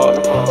on the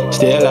fork.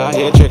 Still out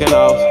here tricking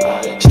off.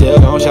 Still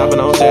going shopping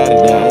on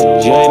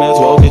Saturdays. You ain't as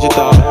woke as you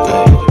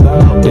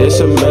thought. This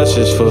a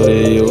message for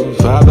the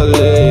youth, I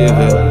believe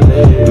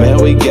it.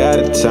 Man, we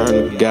gotta turn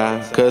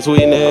else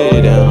we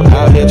need them.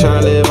 Out here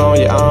trying to live on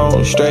your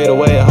own. Straight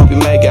away, I hope you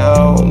make it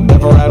home.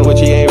 Never riding with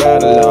you, ain't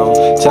riding alone.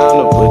 Time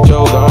to put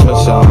your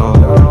garments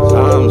on.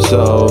 I'm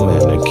so, man,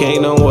 the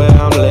kingdom where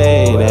I'm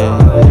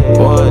leading.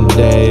 One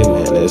day,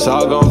 man, it's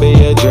all gonna be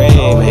a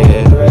dream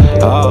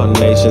here. All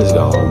nations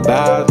gonna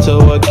bow to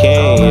a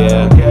king,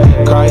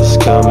 yeah.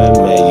 Christ coming,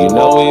 man, you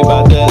know we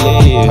about to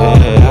leave,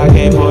 yeah. I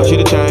can't force you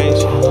to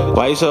change.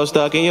 Why you so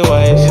stuck in your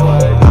ways?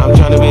 I'm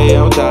trying to be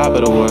on top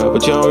of the world,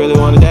 but you don't really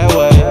want it that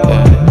way,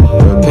 yeah.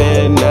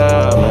 Repent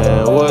now,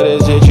 man, what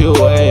is it you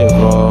waiting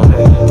for?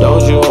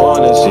 Don't you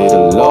wanna see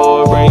the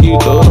Lord bring you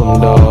through them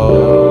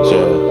doors,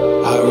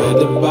 yeah. I read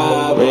the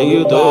Bible, bring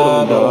you through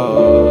them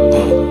doors,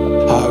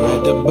 yeah. I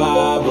read the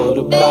Bible,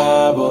 the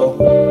Bible.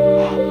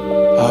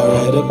 I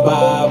read the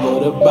Bible,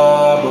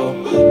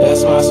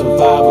 that's my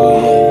survival,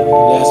 yeah,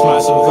 that's my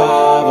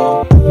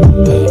survival.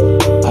 Hey,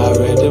 I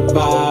read the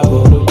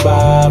Bible,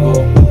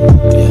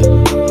 yeah.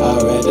 I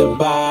read the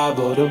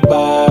Bible,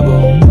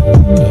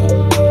 yeah.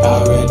 I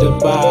read the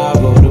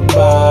Bible,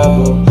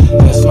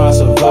 that's my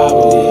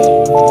survival,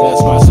 yeah,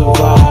 that's my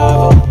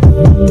survival.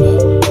 Yeah.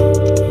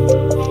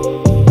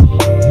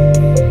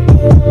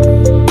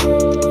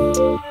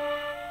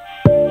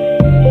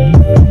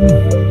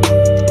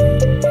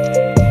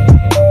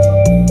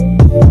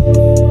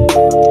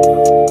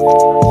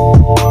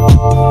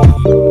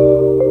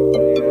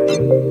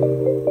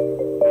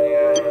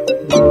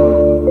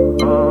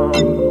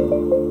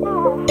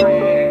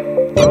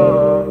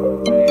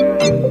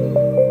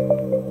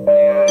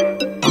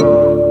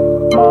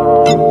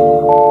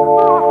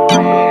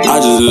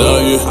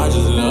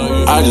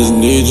 I just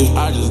need you.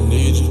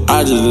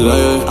 I just love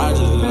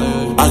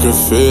you. I can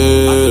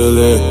feel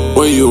it.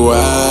 Where you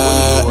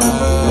at?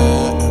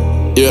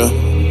 Yeah,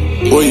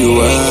 where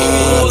you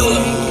at?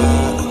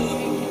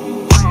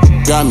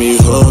 Got me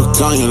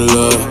hooked on your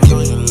love.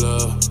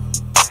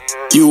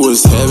 You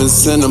was heaven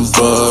sent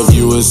above.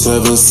 You was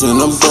heaven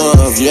sent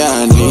above. Yeah,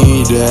 I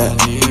need that.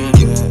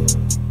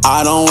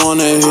 I don't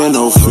wanna hear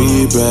no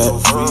feedback.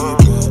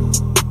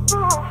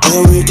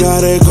 And we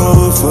got it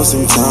going for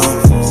some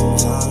time.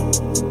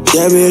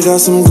 Yeah, we got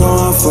some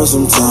going for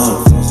some time.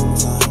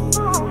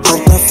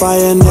 Hope that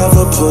fire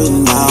never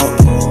putting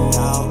out.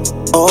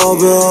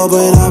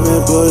 But I've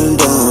been putting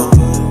down.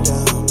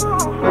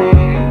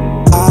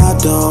 I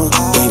don't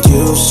think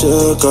you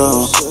should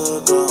go.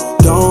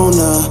 Don't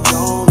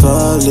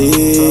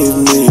believe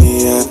me,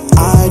 yeah.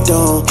 I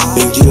don't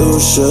think you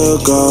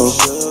should go.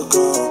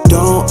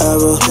 Don't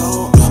ever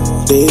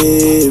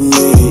leave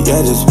me.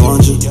 Yeah, just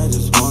want you.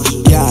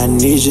 Yeah, I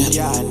need you.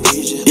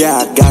 Yeah,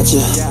 I got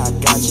you.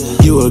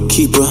 You a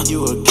keeper.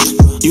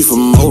 You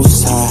from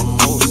Most High,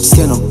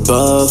 stand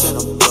above,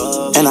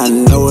 and I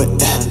know it.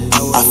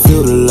 I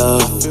feel the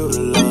love.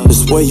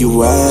 Just where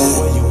you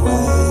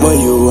at? Where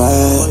you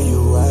at?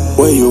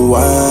 Where you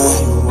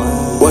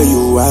at? Where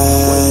you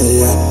at?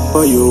 Yeah.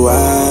 Where you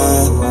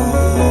at?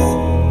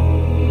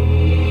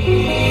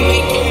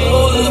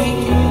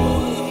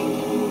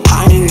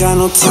 I ain't got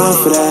no time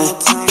for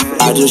that.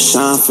 I just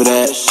shine for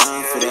that.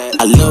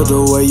 I love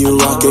the way you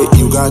rock it.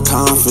 You got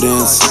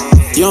confidence.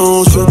 You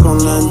don't trip on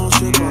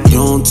nothing. You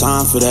don't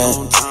time for that.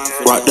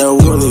 Rock that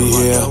woolly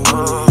here.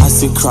 I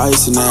see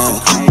Christ in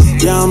that.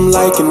 Yeah, I'm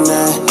liking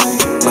that.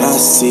 But I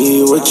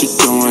see what you're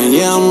doing.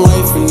 Yeah, I'm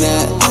waiting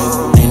that.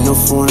 Ain't no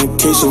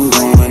fornication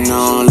going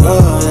on.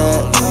 Love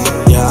that.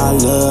 Yeah, I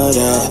love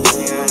that.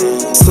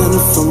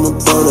 Standing from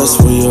above, that's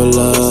where your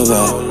love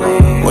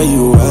at. Where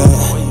you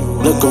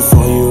at? Looking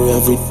for you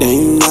every day,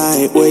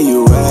 night. Where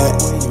you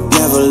at?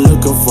 Never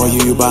looking for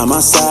you, you by my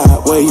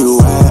side. Where you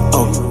at?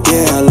 Oh,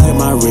 yeah, I like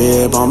my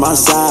rib on my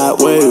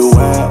side. Where you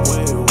at?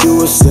 You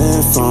were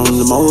sent from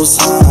the Most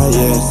High,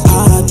 yeah.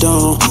 I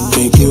don't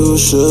think you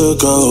should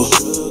go.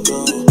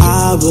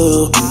 I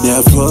will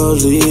never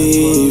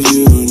leave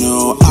you,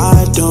 no.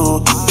 I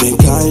don't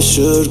think I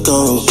should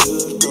go.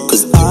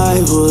 Cause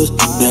I would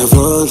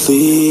never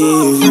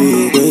leave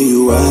you. Where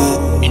you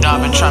at? You know,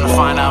 I've been trying to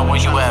find out where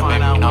you at,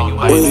 baby. You know,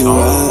 like, where you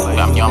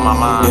at? You on my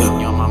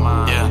mind.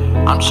 Yeah.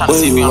 I'm trying to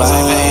see if we on the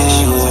same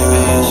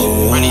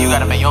page. Really, you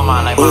gotta make your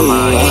mind like my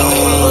mind.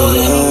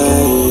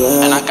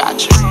 And I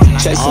got you.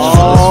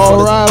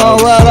 All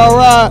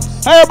right.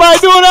 Hey, everybody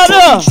doing out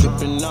there?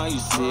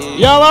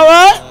 Y'all all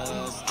right?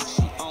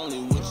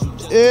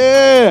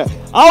 Yeah.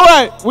 All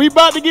right, we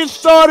about to get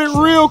started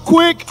real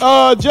quick.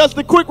 Just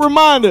a quick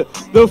reminder.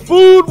 The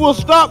food will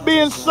stop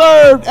being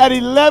served at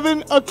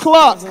 11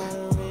 o'clock.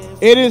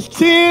 It is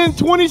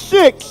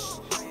 10:26.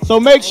 So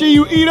make sure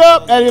you eat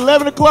up at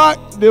 11 o'clock.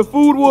 The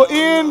food will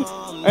end,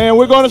 and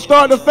we're going to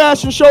start the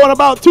fashion show in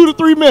about 2 to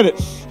 3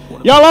 minutes.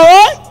 Y'all all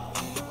right?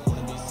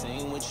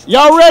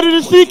 Y'all ready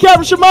to see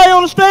Captain Shemai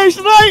on the stage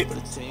tonight?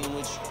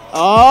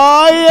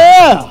 Oh,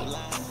 yeah.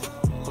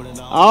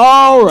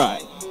 All right.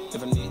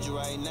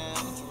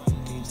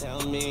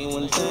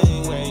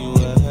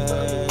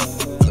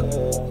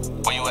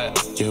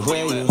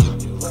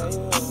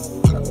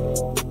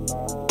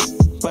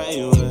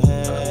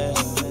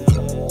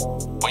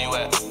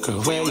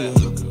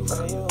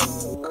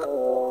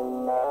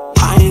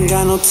 I ain't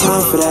got no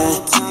time for that.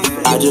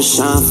 I I just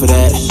shine for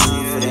that.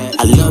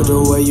 I love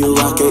the way you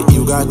rock it,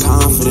 you got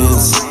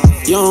confidence.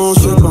 You don't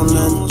trip on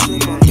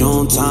nothing, you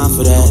don't time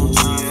for that.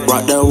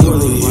 Rock that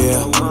woolly,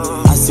 yeah,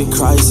 I see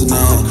Christ in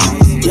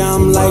that. Yeah,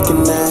 I'm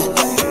liking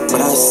that,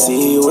 but I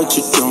see what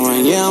you're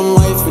doing. Yeah, I'm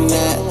waiting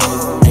that.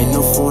 Ain't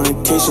no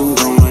fornication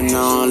going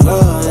on,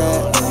 love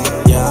that.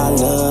 Yeah, I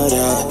love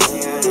that.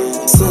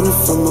 Send it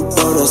from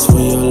above, that's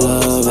where your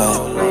love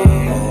at.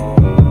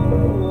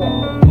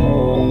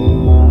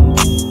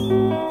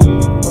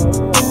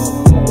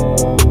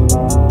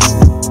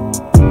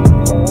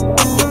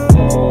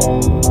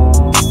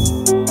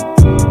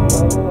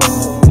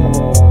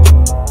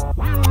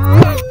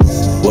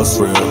 What's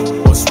real,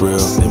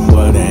 and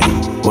what ain't,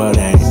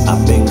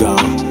 I've been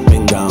gone,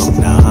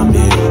 now I'm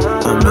in,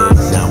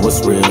 now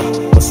what's real,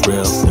 and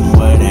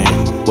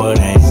what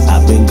ain't,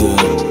 I've been good,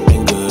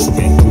 can't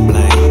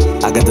complain.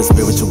 I got the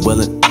spirit you're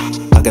willing,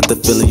 I got the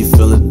feeling you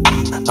feeling.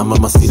 I'm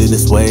on my seat in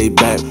this way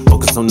back,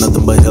 focus on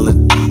nothing but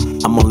healing.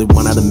 I'm only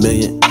one out of a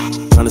million,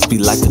 trying to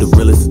speak life to the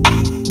realest.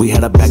 We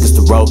had our back against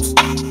the ropes,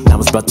 now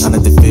it's about time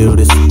that they feel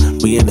this.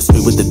 We in the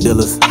street with the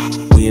dealers,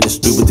 we in the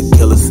street with the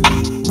killers.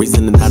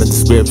 Reasoning out of the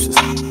scriptures,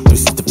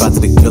 365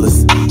 to the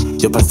killers.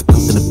 Your pastor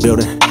comes in the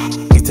building,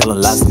 he's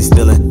telling lies and he's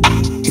stealing.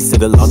 He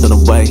said the Lord on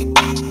the way,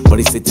 but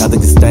he said time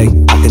to stay.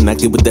 I cannot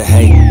get with the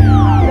hate.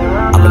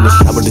 I'm in the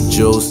shop with the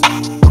jewels,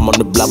 I'm on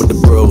the block with the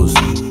bros.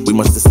 We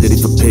march the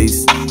city for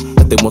peace,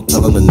 but they won't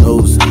tell on the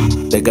news.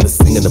 They gotta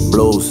sing in the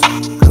blues,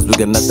 cause we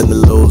got nothing to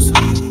lose.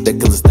 They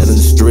kill us dead in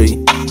the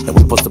street, and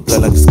we supposed to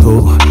play like it's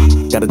cool.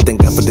 Gotta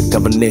thank God for the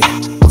covenant,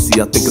 most of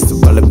y'all think it's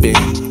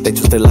irrelevant. They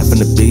choose their life in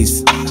the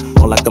beast,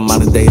 more like a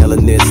modern day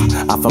Hellenist.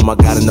 I found my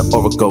God in the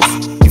oracles,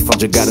 you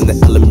found your God in the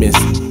elements.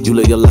 You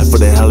live your life for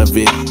the hell of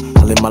it,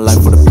 I live my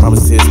life for the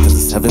promises, cause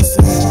it's heaven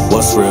sent.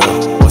 What's real,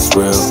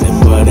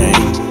 and what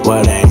ain't,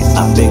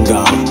 I've been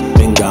gone,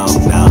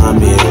 now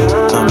I'm in,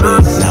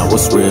 now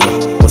what's real,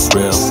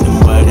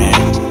 and what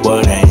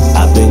ain't,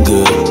 I've been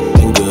good,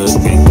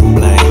 can't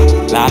complain.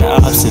 Lot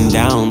of ups and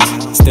downs,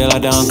 still I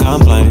don't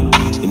complain.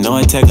 You know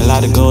it take a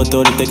lot to go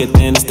through to thick and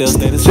thin and still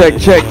stay the same.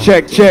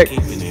 Check.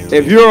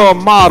 If you're a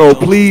model,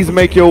 please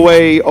make your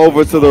way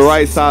over to the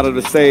right side of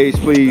the stage,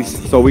 please,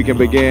 so we can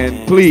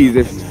begin. Please,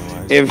 if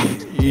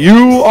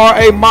you are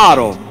a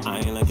model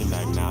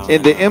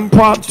in the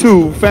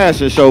impromptu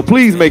fashion show,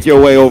 please make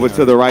your way over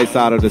to the right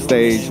side of the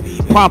stage.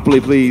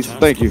 Promptly, please.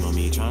 Thank you.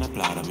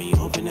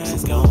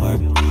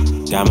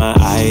 Got my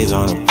eyes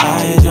on the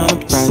prize,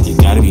 you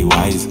gotta be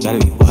wise,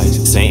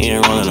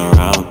 Satan rolling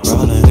around,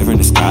 different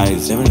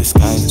disguise,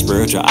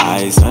 spiritual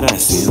eyes, now that I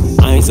see him,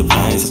 I ain't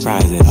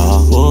surprised at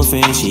all. Wolf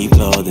in sheep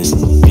clothing,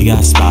 we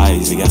got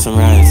spies, we got some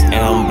rights, and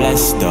I'm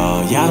blessed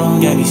though, y'all don't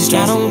get me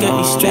stressing, these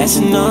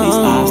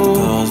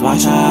obstacles,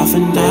 watch how I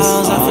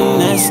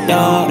finesse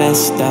though,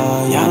 blessed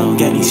though, y'all don't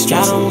get me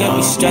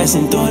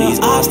stressing through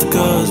these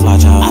obstacles,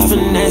 watch how I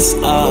finesse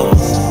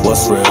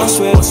What's real,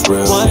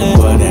 and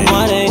what ain't,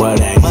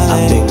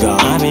 I've been gone,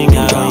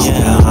 yeah.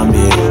 Now I'm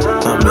in,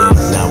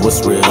 now what's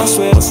real, and what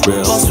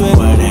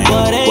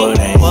ain't, I've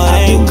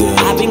been good,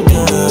 can't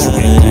complain.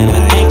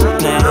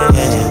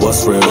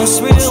 What's real, and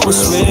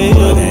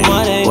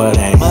what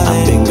ain't,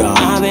 I've been gone,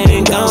 now I'm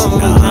in, now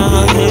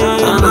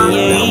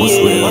what's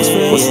real,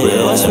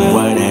 and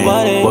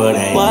what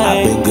ain't,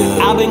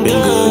 I've been good,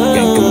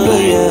 can't complain.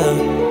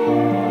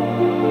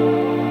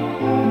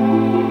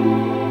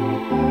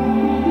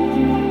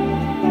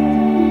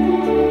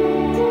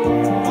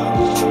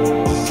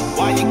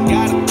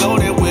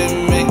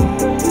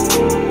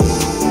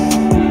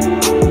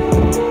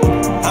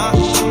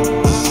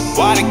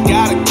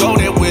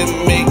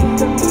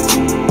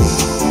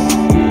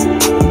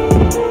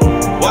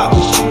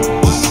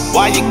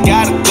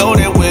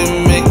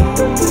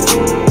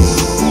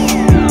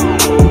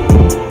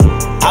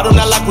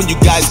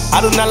 I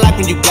do not like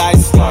when you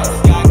guys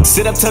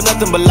sit up, tell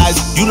nothing but lies.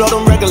 You know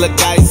them regular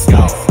guys.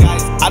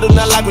 I do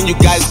not like when you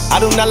guys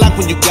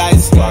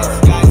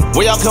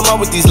where y'all come up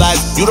with these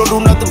lies. You don't do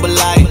nothing but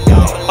lie.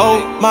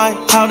 Oh my,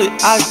 how did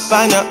I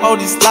find out all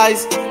these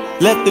lies?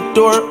 Left the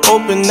door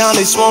open, now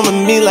they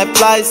swarming me like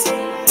flies.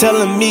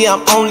 Telling me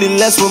I'm only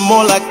less with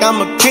more like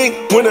I'm a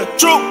king. When the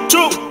truth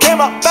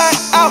came out back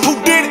out, who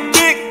did it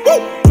big?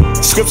 Woo!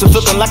 Scripture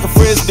flipping like a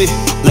frisbee,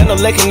 let no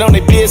licking on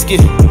they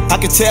biscuit. I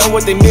can tell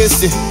what they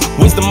missed it.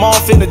 Wisdom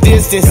off in the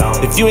distance.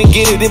 If you ain't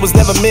get it, it was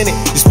never meant it.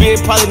 The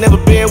spirit probably never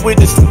bear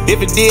witness.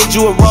 If it did,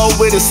 you would roll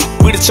with us.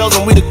 We the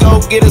chosen, we the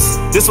go-getters.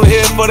 This one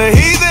here for the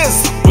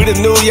heathens. We the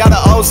new, y'all the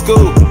old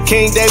school.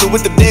 King David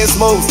with the dance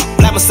moves.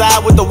 Black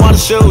Messiah with the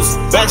water shoes.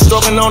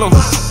 Backstroking on them.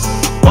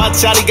 Watch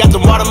out, he got the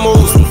water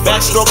moves.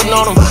 Backstroking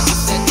on them.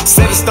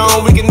 Set a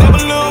stone, we can never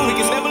lose.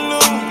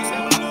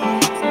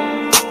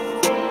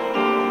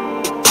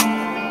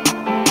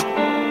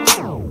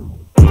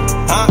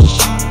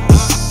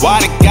 Why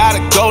they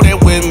gotta go there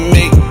with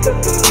me?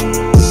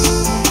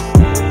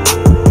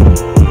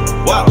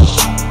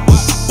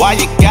 Why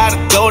you gotta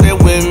go there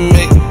with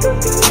me?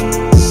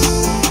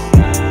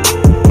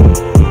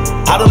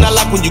 I do not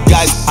like when you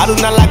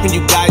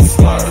guys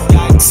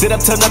Sit up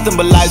to nothing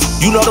but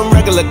lies. You know them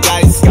regular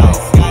guys.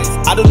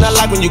 I do not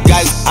like when you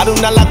guys. I do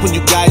not like when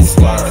you guys.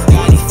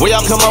 Where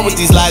y'all come up with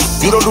these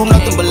lies? You don't do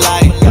nothing but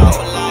lie.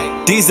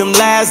 These them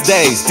last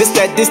days. This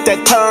that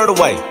turn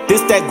away.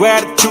 This that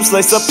gratitude.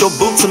 Lace up your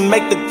boots and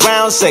make the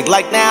ground shake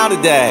like now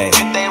today.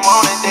 If they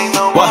want it, they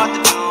know what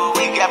to do.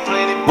 We got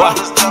plenty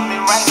brothers. Tell me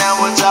right now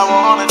what y'all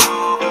wanna do.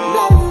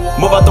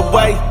 Move out the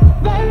way.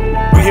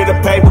 We here to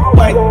pave the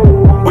way.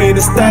 We here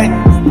to stay.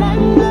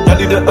 Y'all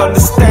need to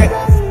understand.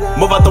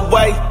 Move out the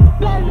way.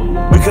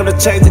 We gonna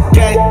change the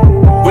game.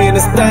 We in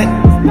this thing.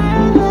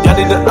 Y'all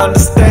need to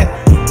understand.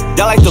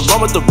 Y'all like to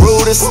run with the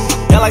rudest.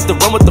 Y'all like to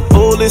run with the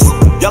foolish.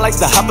 Y'all like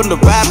to hop in the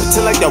rap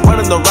until like y'all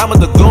running around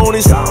with the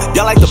Goonies.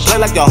 Y'all like to play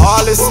like y'all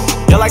heartless.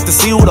 Y'all like to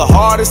see who the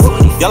hardest.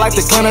 Y'all like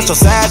to claim that you're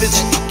savage.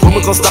 When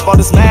we gon' stop all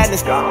this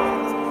madness? 12.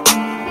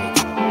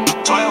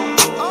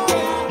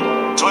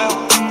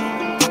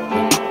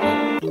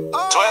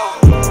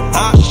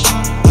 Huh?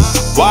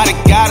 Why they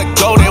gotta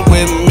go there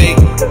with me?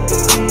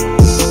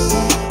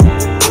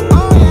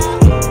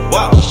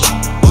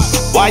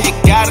 Why you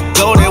gotta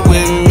go there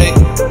with me?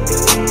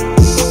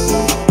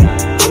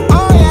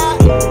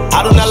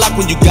 I do not like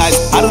when you guys.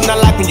 I do not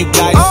like when you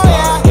guys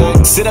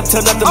sit up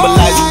to nothing but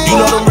lies. You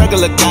know them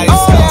regular guys.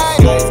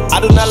 I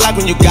do not like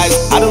when you guys.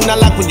 I do not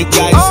like when you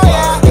guys.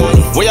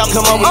 Where y'all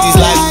come up with these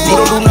lies? You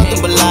don't do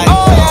nothing but lie.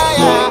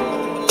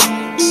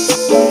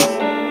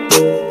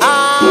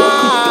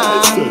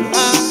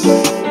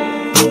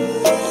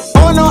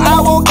 Oh no,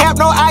 I won't cap.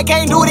 No, I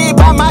can't do this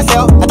by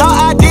myself. I thought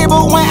I did,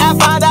 but when I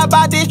found out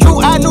about this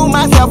truth, I knew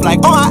myself. Like,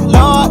 oh my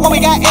Lord, when we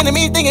got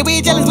enemies thinking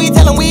we jealous, we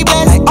tell them we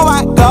blessed. Like, oh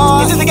my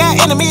God, since we got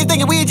enemies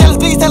thinking we jealous,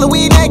 please tell them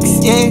we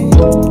next, yeah.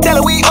 Tell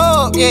them we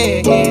up,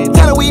 yeah, yeah.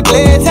 Tell them we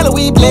blessed, tell them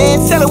we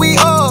blessed, tell them we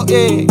up,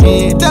 yeah,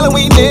 yeah. Tell them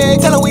we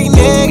next, tell them we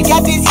next. We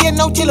got this here,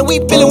 no chillin', we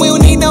feelin', we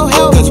don't need no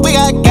help. Cause we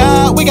got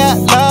God, we got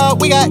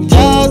love, we got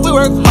jobs, we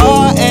work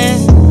hard,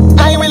 and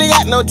I ain't really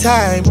got no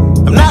time.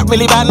 I'm not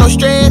really about no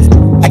stress.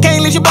 I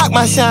can't let you block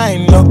my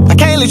shine, no. I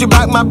can't let you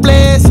block my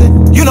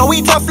blessing. You know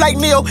we tough like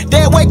Neo.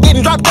 Dead weight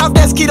getting dropped off,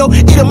 that's keto.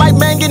 Either Mike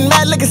man getting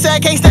mad, looking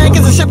sad, can't stand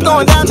cause the ship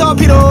going down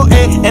torpedo.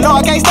 And no,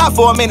 I can't stop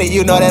for a minute.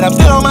 You know that I'm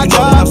still on my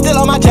job, I'm still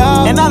on my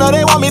job. And I know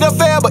they want me to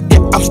fail, but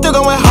yeah, I'm still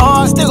going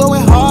hard, still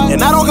going hard.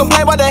 And I don't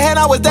complain about the hand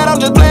I was dead, I'm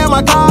just playing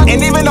my cards.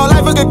 And even though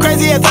life will get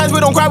crazy at times, we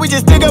don't cry, we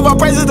just dig up our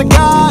praises to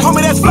God.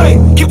 Homie, that's fake.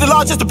 Keep the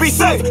law just to be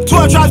safe.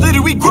 12 tribes, literally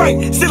we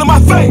great. Still in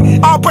my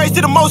faith. All praise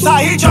to the Most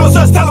High, He chose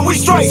us, tell him we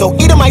straight. So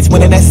Edomites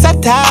winning that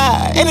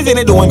satire. Anything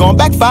they doing gon'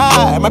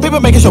 backfire. My people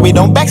making sure we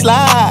don't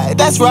backslide.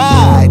 That's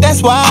right,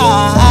 that's why.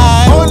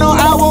 Oh no,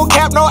 I won't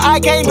cap, no, I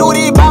can't do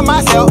this by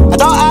myself. I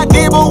thought I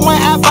did, but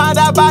when I found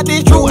out about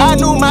this truth, I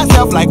knew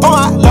myself. Like, oh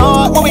my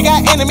Lord, when we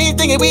got enemies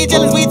thinking we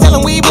jealous, we tell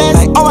them we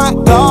blessed. Like, oh my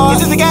God,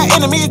 since we got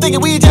enemies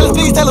thinking we jealous,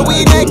 please tell them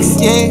we next,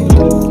 yeah.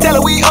 Tell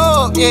them we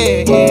up,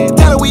 yeah, yeah.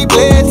 Tell them we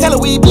blessed, tell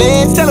them we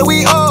blessed, tell them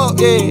we up,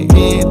 yeah,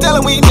 yeah. Tell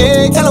them we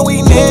next, tell them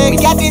we next. We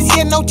got this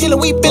here, no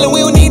chillin', we feelin',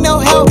 we don't need no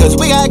help. Cause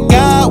we got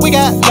God, we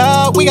got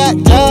love, we got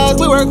jobs,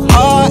 we work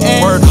hard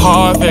and work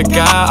hard for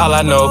God, all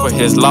I know for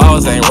His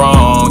laws ain't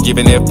wrong.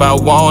 Even if I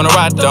want or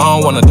I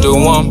don't wanna do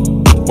them.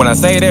 When I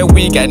say that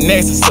we got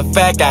next, it's a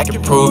fact, I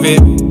can prove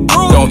it.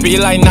 Don't be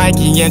like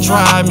Nike and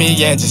try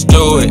me and just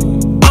do it.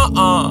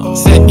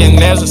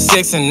 Second Ezra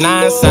 6 and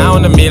 9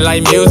 sound to me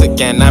like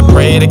music. And I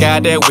pray to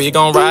God that we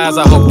gon' rise,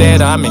 I hope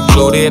that I'm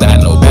included. I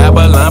know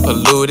Babylon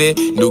polluted,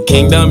 new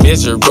kingdom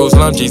is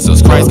Jerusalem.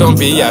 Jesus Christ gon'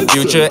 be our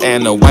future,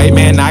 and the white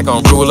man not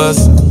gon' rule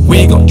us.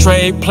 We gon'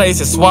 trade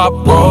places, swap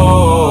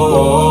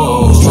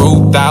roles.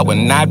 Truth, I would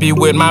not be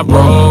with my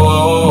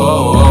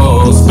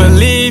bros.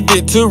 Believe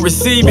it to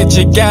receive it,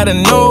 you gotta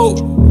know.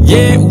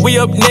 Yeah, we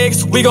up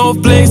next, we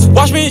gon' flex,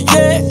 watch me,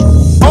 yeah.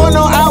 Oh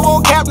no, I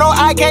won't cap, no,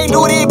 I can't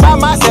do this by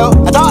myself.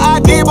 I thought I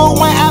did, but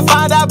when I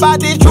found out about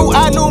this truth,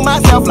 I knew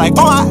myself. Like,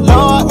 oh my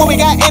Lord, when we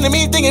got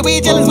enemies thinking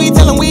we jealous, we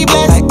tell them we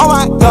blessed. Like, oh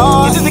my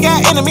God, since we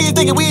got enemies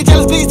thinking we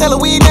jealous, please tell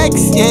them we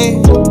next, yeah.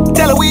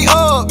 Tell them we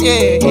up,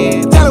 yeah,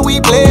 yeah. Tell them we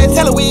blessed,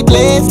 tell them we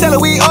blessed, tell them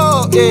we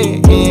up, yeah,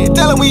 yeah.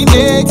 Tell them we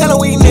next, tell them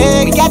we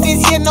next. We got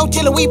this here, no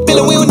chillin', we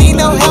feelin', we don't need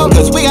no help.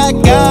 Cause we got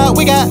God,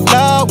 we got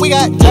love, we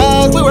got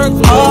jobs, we work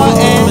hard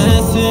and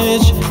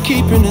message,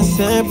 keeping it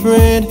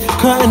separate,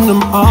 cutting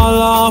them all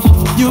off.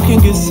 You can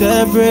get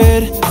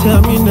separate.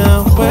 Tell me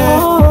now, where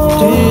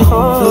did the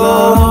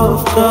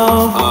love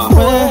go?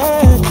 Where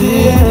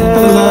did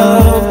the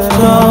love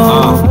go?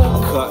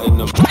 Cutting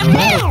them.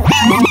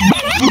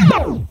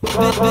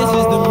 This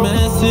is the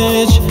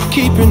message,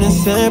 keeping it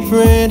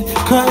separate,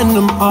 cutting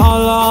them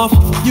all off.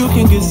 You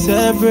can get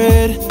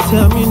separate.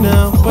 Tell me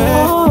now,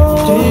 where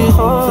did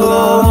the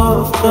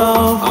love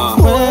go?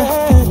 Where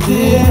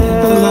did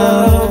the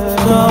love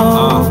go?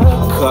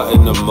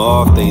 Cutting them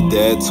off, they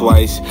dead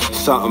twice.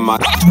 Something I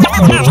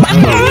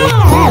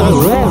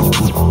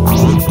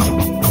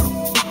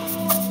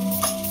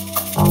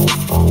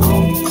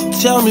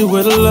tell me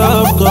where the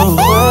love goes.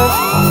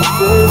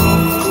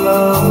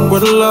 Where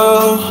the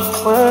love?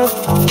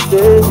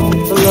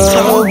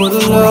 Tell me where the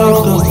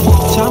love goes.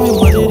 Tell me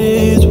what it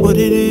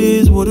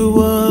is, what it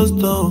was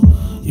though.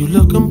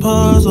 looking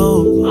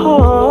puzzled. My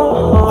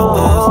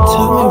dad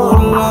tell me where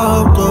the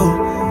love go.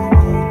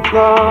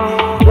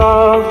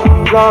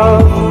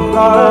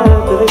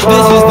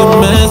 This is the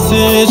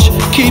message,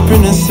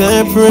 keeping it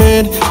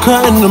separate,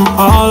 cutting them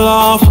all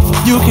off.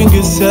 You can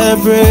get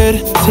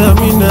separate. Tell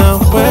me now,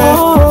 where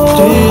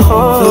did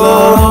the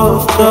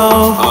love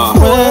go?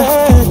 Where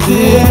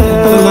did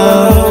the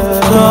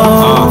love go?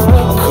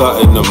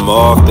 Cutting them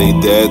off, they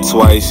dead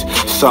twice.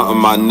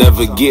 Something I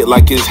never get,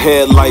 like his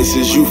headlights.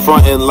 Is you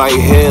frontin' like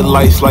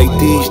headlights, like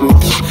these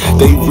niggas?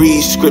 They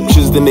read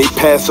scriptures, then they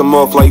pass them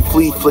off like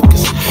flea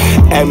flickers.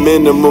 At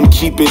minimum,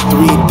 keep it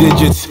 3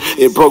 digits.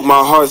 It broke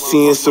my heart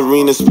seeing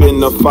Serena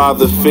spin a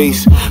father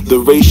face. The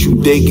race you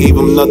date gave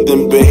him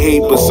nothing but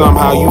hate, but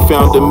somehow you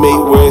found a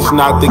mate where it's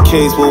not the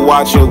case. We'll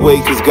watch and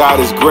wait, cause God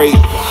is great.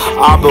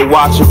 I've been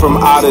watching from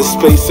outer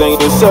space, ain't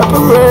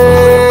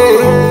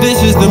separate.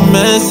 This is the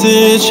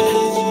message,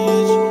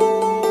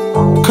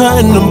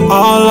 cutting them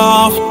all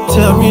off.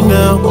 Tell me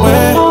now,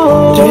 where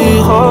did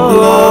the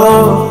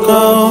love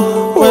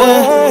go?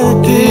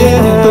 Where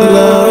did the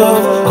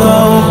love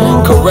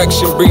go?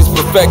 Correction brings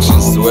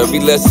perfection, so every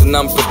lesson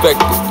I'm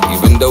perfected.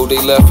 Even though they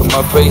laugh in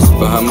my face,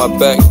 behind my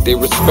back they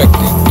respect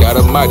it. Got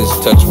a Midas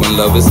touch when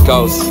love is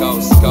cost.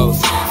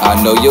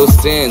 I know your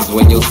sins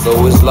when your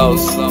soul is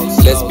lost.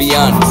 Let's be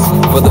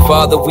honest, for the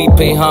Father we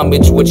pay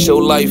homage. What's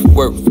your life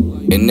worth?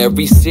 In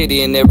every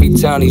city and every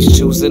town he's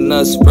choosing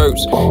us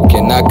first.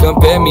 Cannot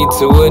compare me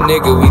to a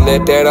nigga, we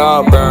let that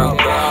all burn.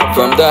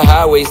 From the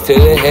highways to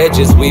the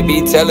hedges, we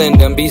be telling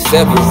them be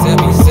separate.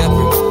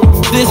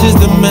 This is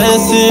the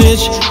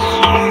message,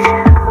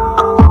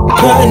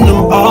 cutting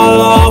them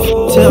all off.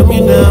 Tell me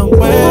now,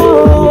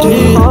 where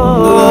did the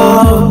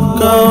love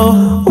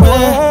go?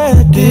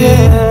 Where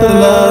did the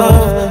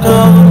love go?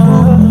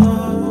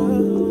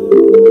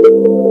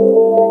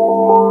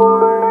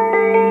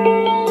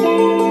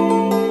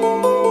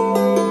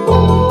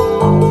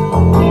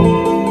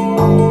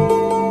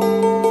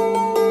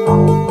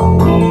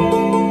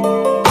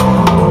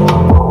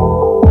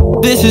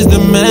 This is the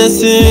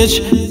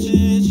message,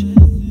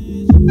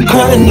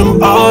 cutting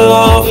them all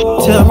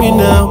off. Tell me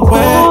now,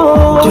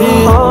 where did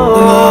the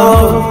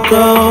love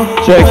go?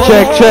 Check.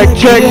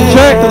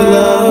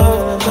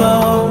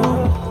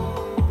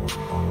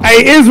 Hey,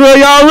 Israel,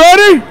 y'all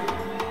ready?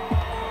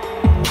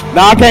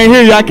 No, I can't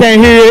hear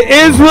you.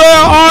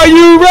 Israel, are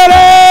you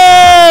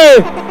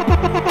ready?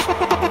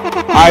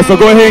 All right, so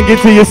go ahead and get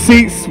to your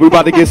seats. We're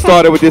about to get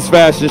started with this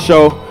fashion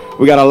show.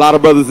 We got a lot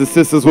of brothers and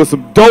sisters with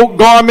some dope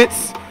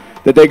garments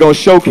that they're going to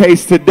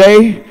showcase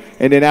today.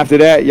 And then after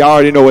that, y'all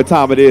already know what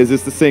time it is.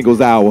 It's the singles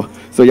hour.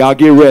 So y'all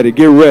get ready.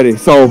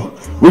 So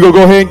we're going to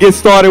go ahead and get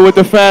started with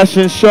the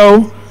fashion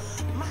show.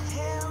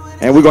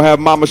 And we're going to have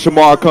Mama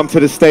Shamar come to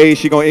the stage.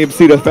 She's going to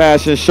MC the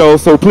fashion show.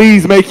 So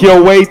please make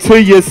your way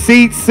to your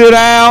seats, sit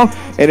down,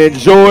 and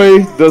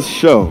enjoy the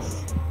show.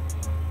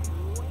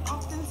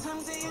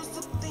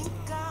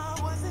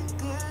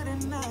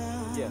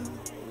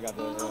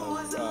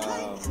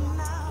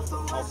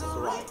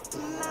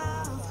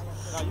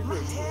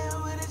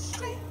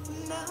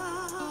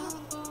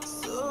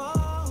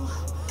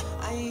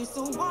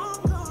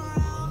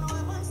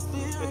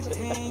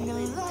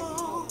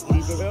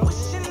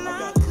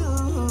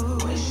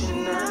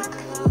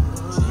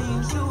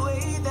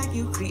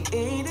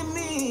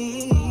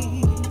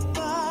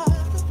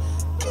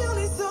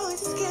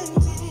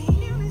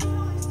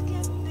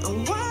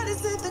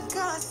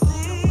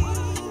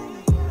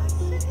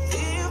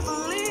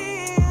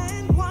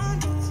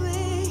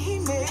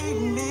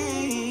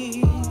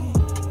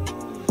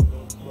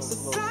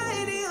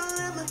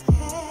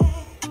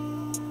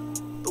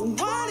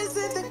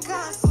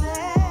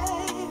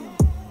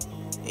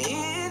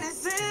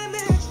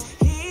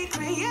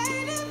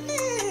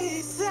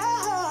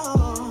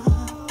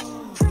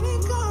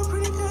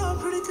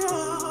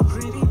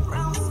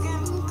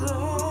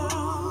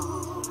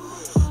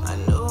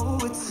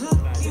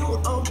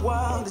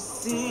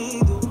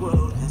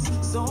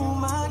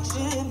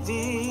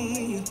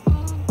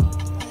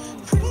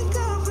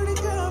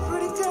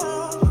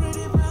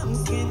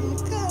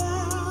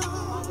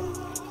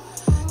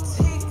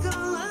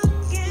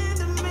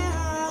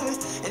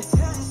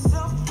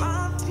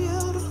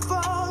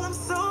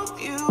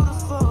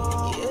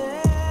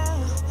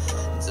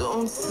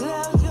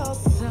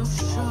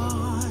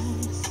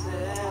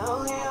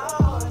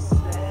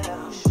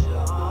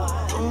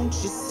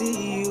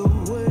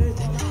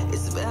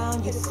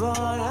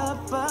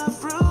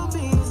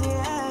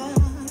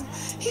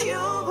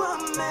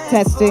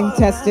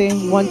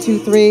 Testing, 1, 2,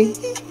 3.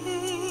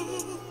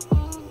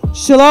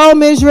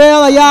 Shalom, Israel.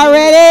 Are y'all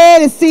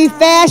ready to see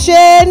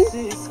fashion?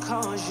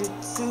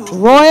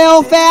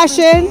 Royal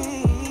fashion.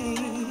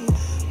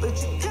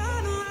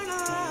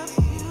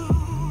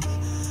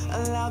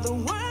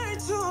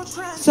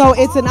 So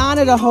it's an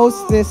honor to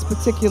host this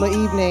particular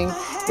evening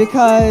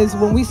because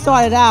when we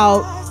started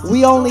out,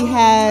 we only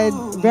had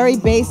very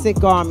basic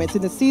garments,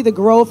 and to see the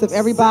growth of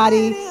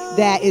everybody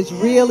that is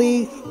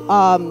really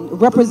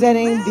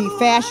representing the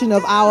fashion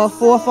of our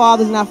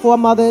forefathers and our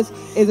foremothers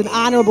is an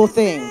honorable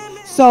thing.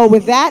 So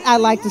with that, I'd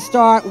like to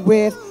start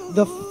with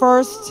the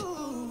first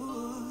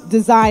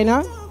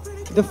designer.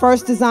 The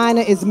first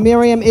designer is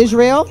Miriam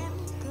Israel.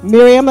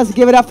 Miriam, let's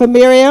give it up for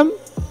Miriam.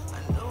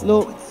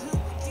 Little.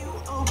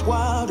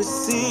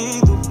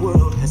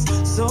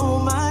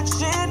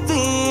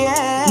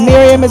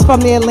 Miriam is from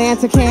the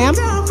Atlanta camp.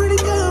 Pretty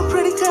girl,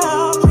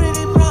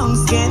 pretty brown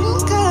skin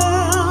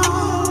girl.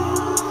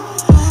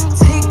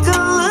 Take a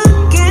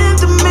look in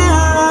the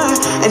mirror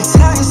and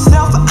tell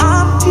yourself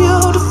I'm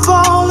beautiful,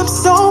 I'm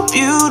so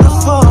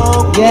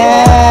beautiful.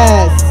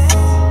 Yes.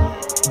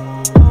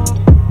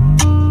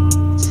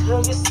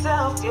 Tell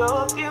yourself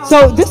you're beautiful.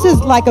 So this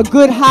is like a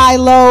good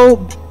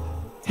high-low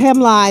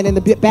hemline, and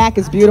the back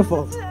is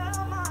beautiful.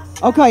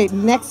 Okay,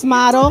 next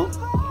model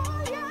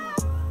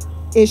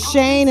is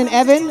Shane and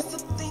Evan.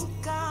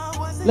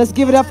 Let's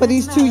give it up for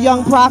these two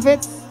young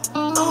prophets.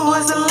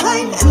 Was it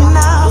light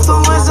enough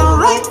or was it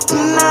right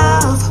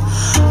enough?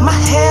 My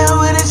hair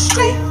with it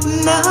straight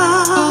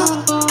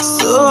enough.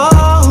 So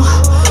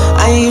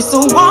I used to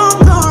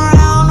walk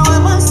around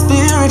with my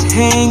spirit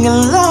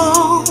hanging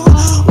low,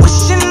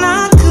 wishing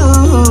I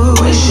could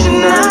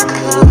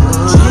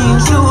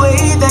change the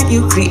way that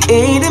you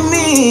created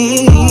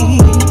me.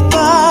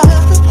 But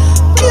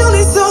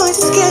beauty's always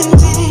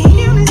scanty.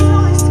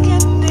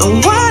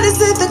 And what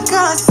is it that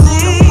God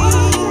sees?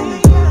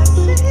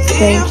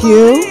 Thank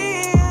you.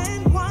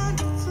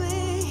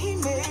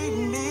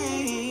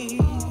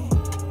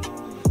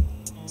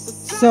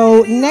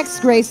 So next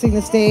gracing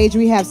the stage,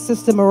 we have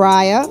Sister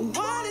Mariah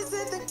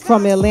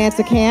from the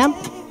Atlanta camp.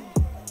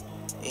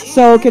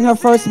 So can her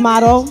first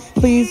model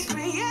please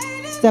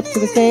step to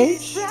the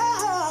stage?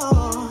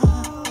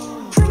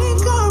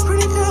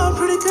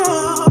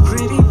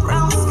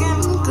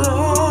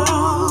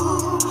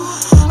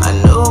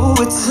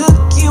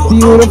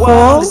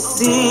 Beautiful.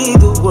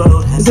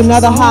 There's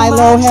another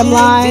high-low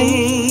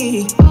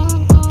hemline.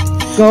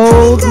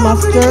 Gold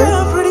mustard.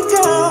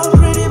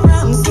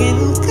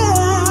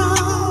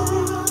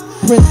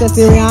 Princess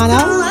Iriana.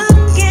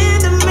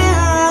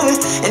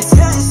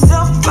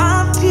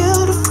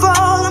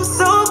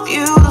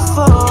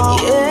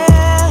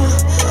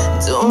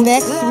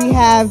 Next we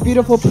have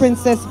beautiful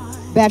Princess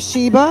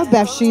Bathsheba.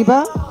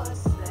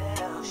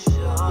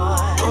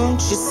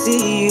 Don't you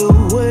see your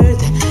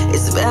worth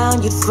is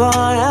valued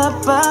far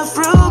above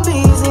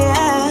rubies,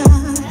 yeah.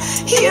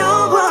 You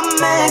were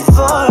made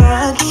for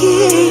a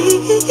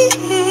king.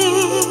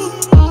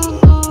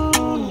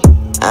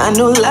 I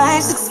know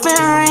life's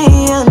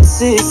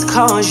experiences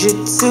cause you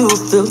to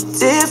feel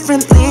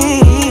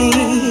differently,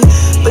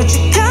 but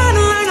you gotta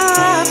learn to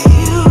love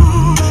you.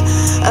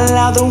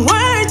 Allow the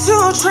word to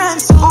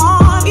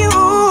transform you.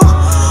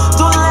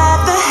 Don't let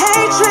the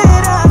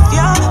hatred of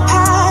your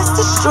past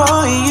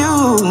destroy you.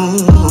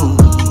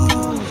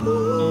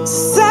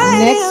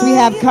 Next we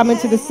have coming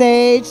to the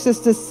stage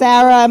Sister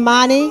Sarah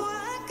Amani.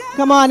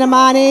 Come on,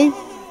 Amani.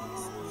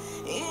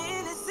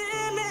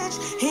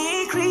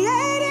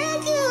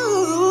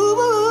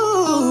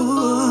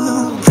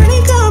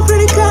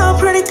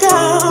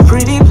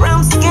 Pretty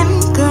brown skin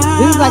girl.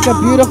 This is like a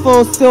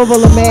beautiful silver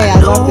lame.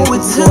 I love this.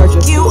 It's gorgeous.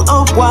 It took you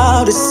a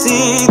while to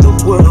see the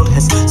world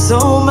has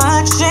so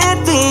much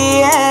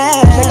envy.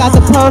 Check out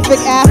the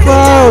perfect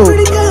afro.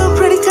 Pretty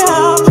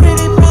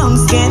brown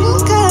skin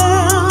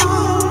girl.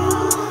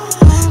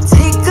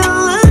 Take a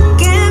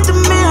look in the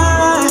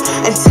mirror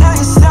and tell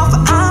yourself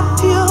I'm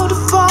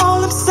beautiful,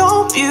 I'm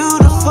so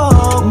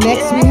beautiful.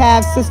 Next we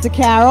have Sister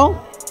Carol.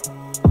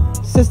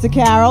 Sister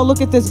Carol,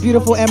 look at this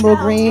beautiful emerald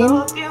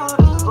green.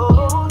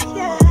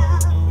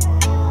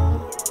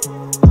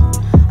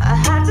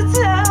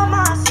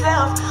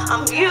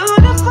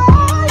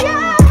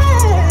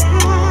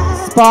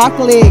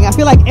 Sparkling. I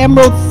feel like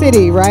Emerald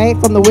City, right?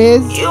 From The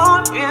Wiz.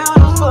 You're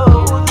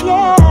beautiful,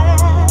 yeah.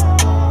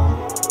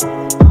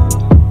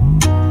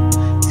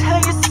 Tell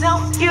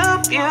yourself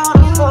you're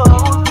beautiful,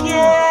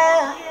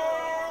 yeah.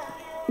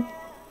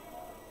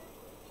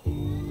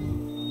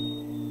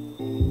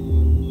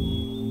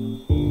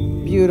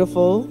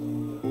 Beautiful.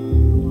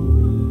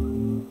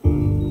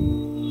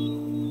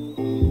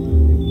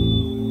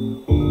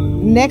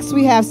 Next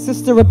we have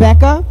Sister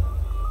Rebecca.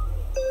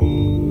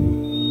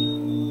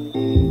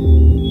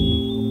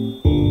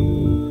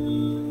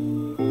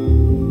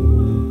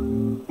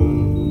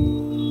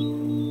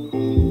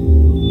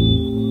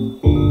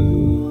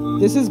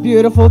 This is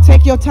beautiful.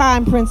 Take your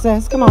time,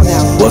 princess. Come on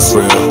now. What's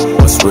real,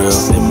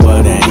 and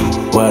what ain't?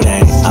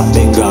 I've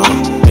been gone,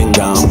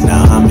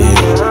 now I'm here.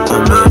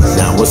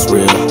 Now what's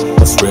real,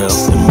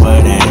 and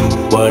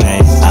what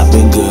ain't? I've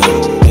been good,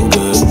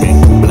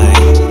 can't complain.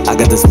 I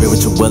got the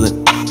spiritual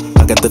willing,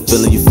 I got the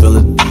feeling you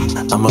feeling.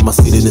 I'm on my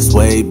seat in this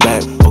way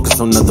back, focus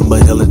on nothing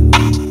but healing.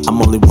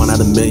 I'm only one out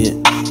of a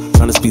million,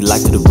 trying to speak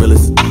life to the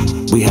realest.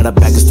 We had our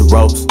back against the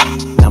ropes,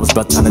 now it's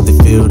about time that they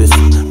feel this.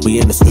 We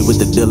in the street with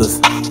the dealers,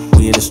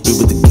 we in the street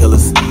with the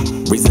killers,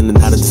 reasoning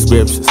out of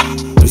descriptions,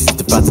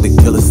 365 to the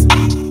killers.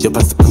 Your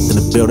pastor comes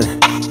in the building,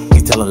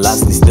 he's telling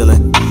lies and he's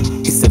stealing.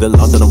 He said a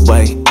long on the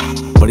way,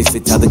 but he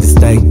said time to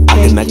stay.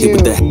 I cannot get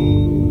with that.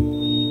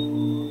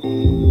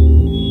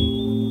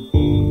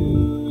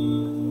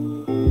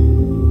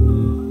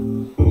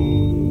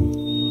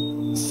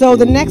 So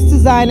the next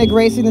designer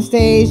gracing the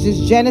stage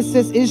is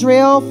Genesis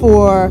Israel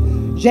for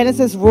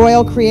Genesis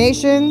Royal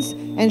Creations,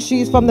 and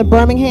she's from the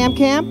Birmingham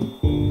camp.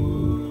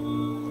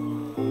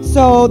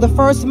 So the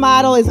first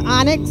model is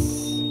Onyx.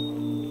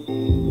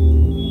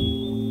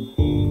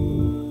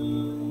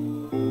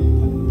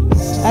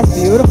 That's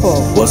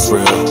beautiful. What's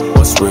real,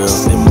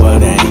 and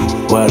what ain't,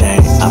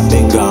 I've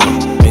been gone,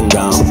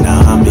 now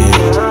I'm here,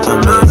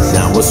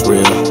 now what's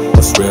real,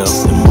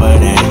 and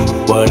what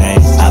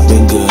ain't, I've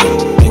been good,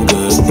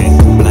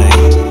 can't complain.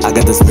 I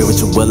got the spirit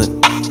you're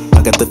willing,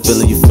 I got the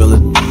feeling you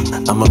feeling.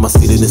 I'm on my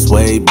seat in this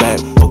way back,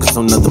 focus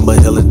on nothing but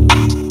healing.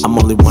 I'm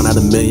only one out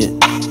of a million,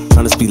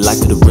 trying to speak life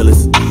to the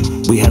realest.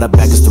 We had our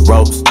back against the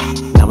ropes,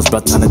 now it's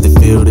about time that they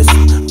feel this.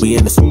 We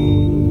in this.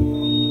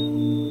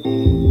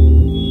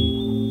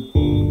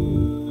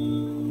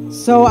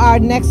 So our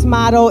next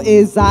model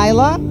is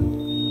Zyla.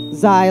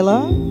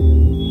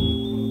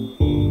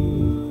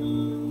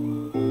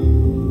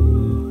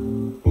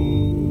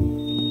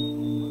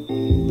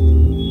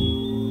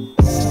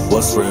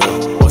 What's real,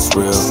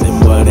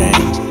 and what ain't,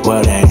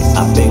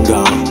 I've been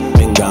gone,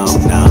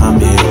 now I'm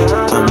here,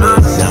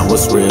 now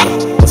what's real,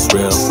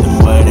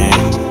 and what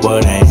ain't,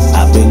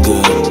 I've been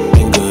good,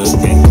 can't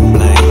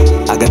complain.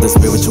 I got the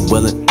spirit you're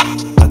willing,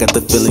 I got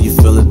the feeling you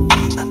feeling.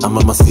 I'm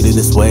on my seat in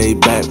this way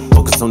back,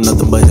 focus on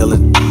nothing but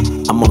healing.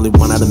 I'm only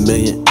one out of a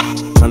million,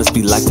 trying to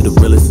speak life to the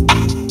realest.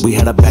 We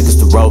had our back against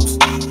the ropes,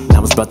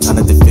 now it's about time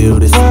that they feel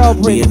this.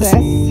 World Princess.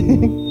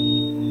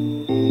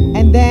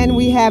 And then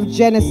we have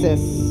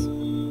Genesis.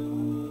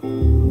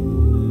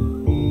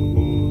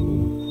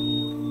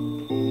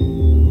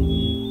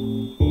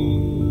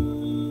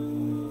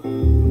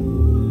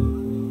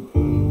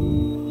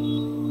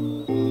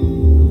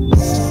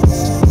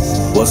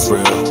 What's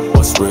real,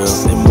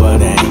 and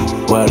what ain't,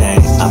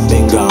 I've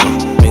been gone,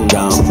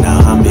 now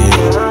I'm here,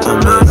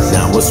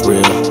 now what's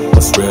real,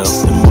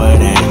 and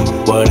what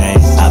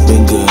ain't, I've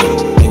been good,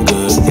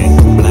 can't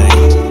complain.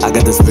 I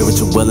got the spirit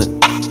you're willing,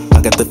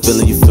 I got the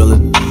feeling you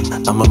feeling.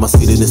 I'm on my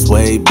seat in this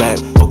way back,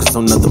 focus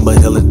on nothing but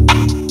healing.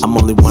 I'm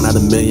only one out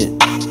of a million,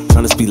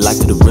 trying to speak life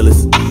to the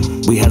realest.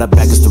 We had our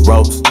back against the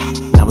ropes,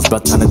 now it's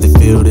about time that they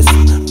feel this.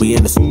 We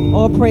in this.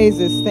 All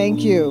praises,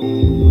 thank you.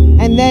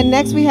 And then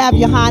next we have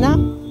Johanna.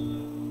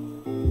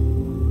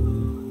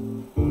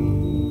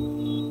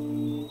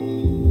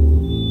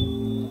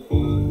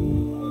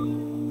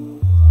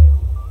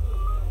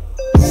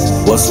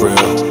 What's real,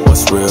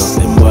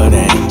 and what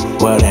ain't,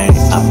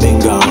 I've been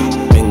gone,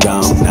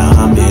 now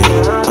I'm here,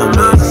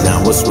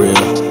 now what's real,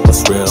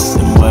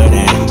 and what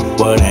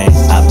ain't,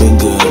 I've been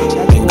good,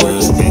 can't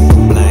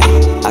complain.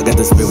 I got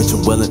the spirit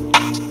you're willing,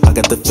 I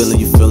got the feeling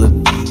you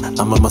feeling.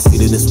 I'm on my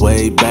seat in this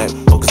way back,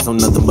 focus on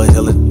nothing but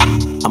healing.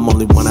 I'm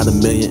only one out of a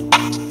million,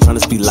 trying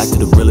to speak life to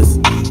the realest.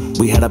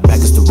 We had our back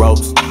against the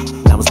ropes,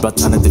 now it's about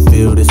time that they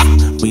feel this.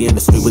 We in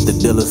the street with the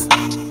dealers,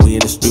 we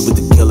in the street with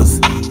the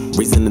killers.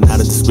 Reasoning out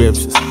of the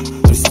scriptures,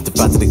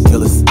 365 to the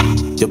killers.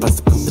 Your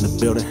pastor comes in the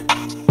building,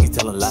 he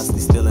telling lies and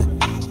he's stealing.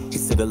 He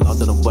said the law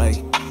done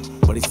away,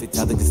 but he said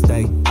Tyler can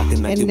stay. I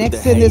cannot And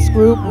next in this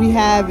group, we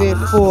have it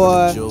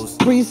for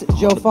Priest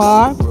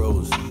Jofar.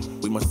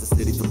 We march the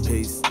city for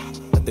peace,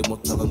 that they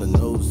won't tell on the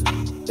news.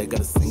 They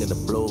gotta sing in the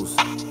blues,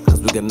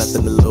 cause we got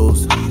nothing to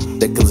lose.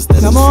 They kill us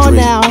dead in the street,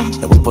 now.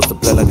 and we supposed to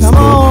play like Come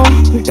on.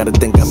 We gotta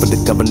thank God for the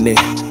covenant.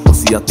 Don't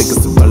see y'all think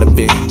it's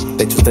irrelevant.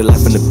 They choose their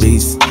life in the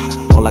beast,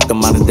 more like a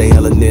modern day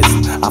Hellenist.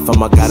 I found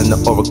my God in the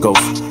oracles,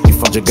 you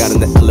found your God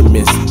in the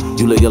elements.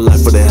 You live your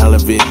life for the hell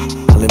of it,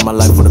 I live my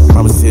life for the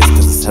promises,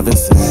 cause it's heaven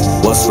sent.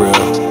 What's real,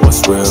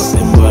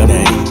 and what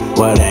ain't,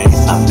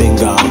 I've been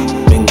gone,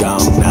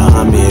 now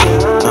I'm here,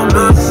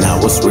 now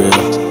what's real,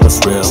 and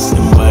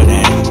what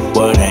ain't,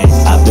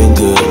 I've been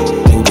good,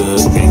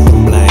 can't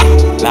complain.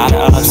 Lot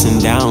of ups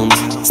and downs,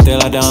 still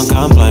I don't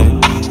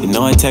complain. You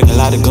know it take a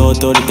lot to go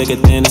through to thick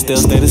and thin and still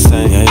stay the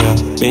same.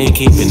 Been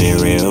keeping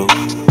it real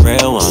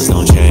ones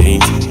don't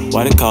change.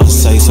 Why they call it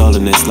say soul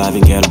in this life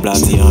and get a block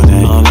to your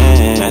name?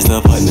 Man,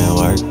 still putting that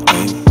work,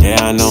 ay.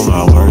 Yeah, I know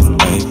my worth,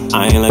 ay.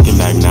 I ain't looking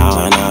back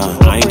now,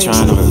 I ain't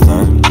trying to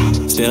revert.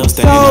 Still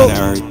staying on the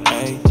earth,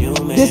 ay.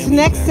 This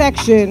next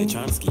section,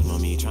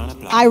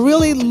 I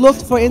really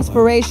looked for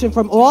inspiration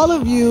from all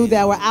of you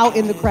that were out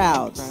in the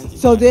crowd.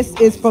 So this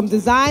is from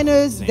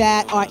designers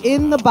that are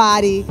in the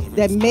body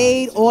that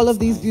made all of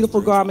these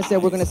beautiful garments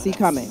that we're going to see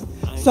coming.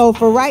 So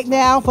for right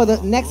now, for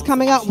the next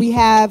coming up, we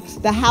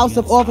have the House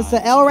of Officer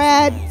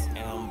Elrad.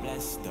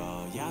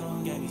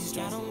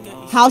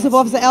 House of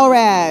Officer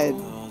Elrad.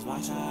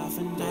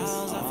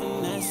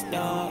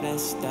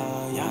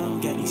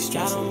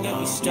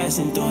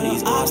 Stressing through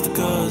these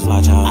obstacles,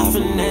 watch how I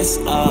finesse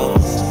up.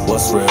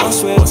 What's real,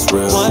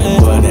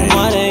 and what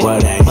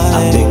ain't,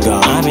 I've been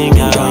gone,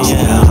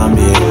 yeah. Now I'm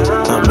here,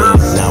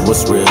 now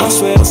what's real,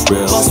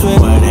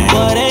 and what ain't,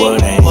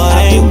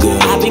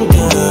 I've been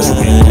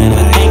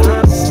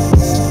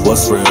good,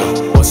 What's real,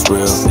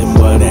 and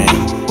what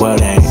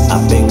ain't,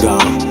 I've been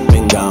gone,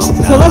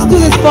 So let's do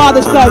this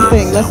father-son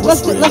thing.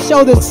 Let's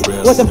show this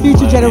what the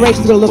future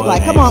generations are gonna look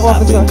like. Come on,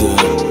 officer.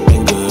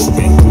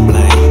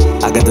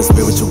 I got the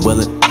spirit you're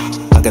willing,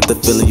 I I got the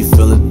feeling you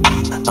feeling.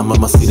 I'm on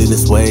my seat in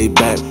this way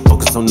back,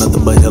 focus on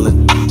nothing but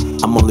healing.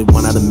 I'm only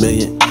one out of a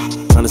million,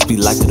 trying to speak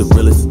life to the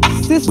realest.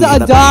 Sister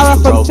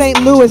Adara from St.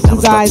 Louis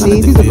designed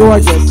these. These are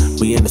gorgeous.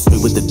 We in the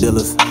street with the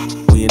dealers,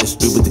 we in the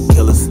street with the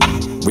killers.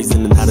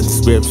 Reasoning out of the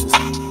scriptures,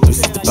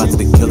 365 to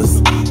the killers.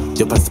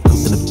 Your pastor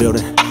cooked in the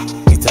building,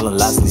 he telling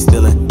lies and he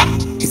stealing.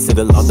 He said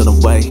the law done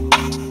away,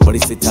 but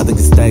he said Tyler can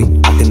stay.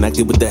 I cannot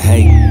get with the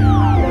hate.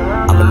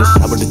 I'm in the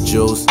shop with the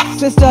jewels.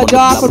 Sister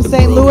Adar from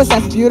St. Louis,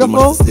 that's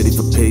beautiful.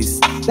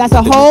 That's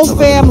a whole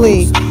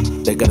family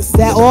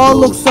that all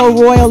look so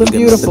royal and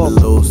beautiful.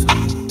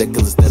 They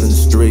kill us dead in the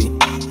street,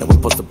 and we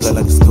supposed to play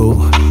like it's cool.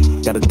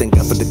 Gotta thank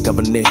God for the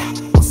covenant.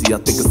 Don't see y'all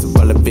think it's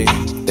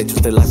irrelevant. They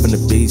choose their life in the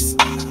beast,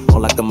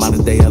 more like a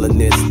modern day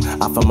Hellenist.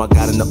 I found my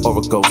God in the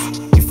oracles,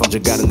 you found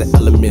your God in the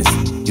elements.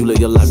 You live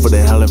your life for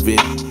the hell of it,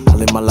 I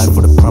live my life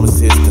for the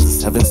promises, cause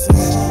it's heaven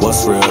sent.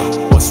 What's real,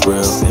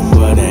 and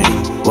what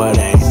ain't,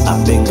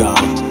 I've been gone,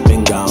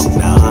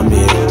 now I'm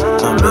in.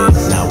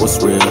 Now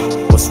what's real,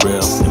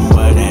 and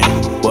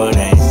what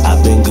ain't,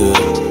 I've been good,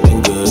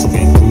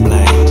 can't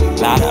complain.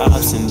 Lot of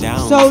ups and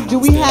downs. So do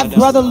we have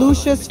Brother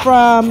Lucius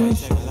from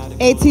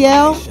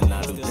ATL?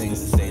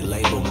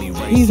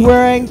 He's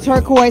wearing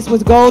turquoise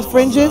with gold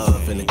fringes.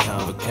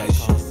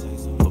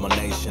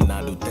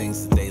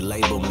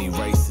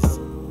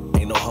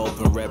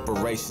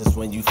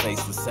 When you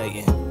face with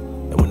Satan,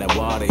 and when that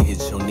water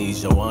hits your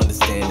knees, you'll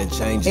understand the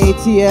changes.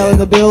 ATL in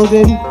the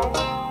building.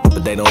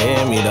 But they don't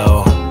hear me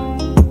though.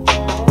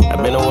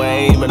 I've been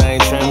away, but I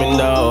ain't trimming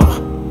though.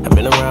 I've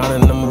been around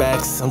and I'm back,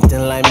 something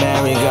like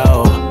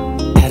merry-go.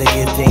 Had to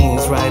get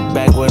things right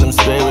back with them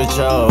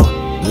spiritual.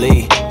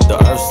 Lee, the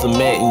earth's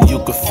submitting, you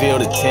could feel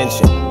the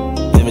tension.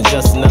 Living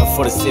just enough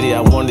for the city, I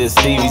wonder if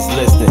Stevie's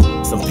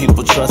listening. Some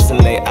people trust in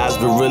their eyes,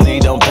 but really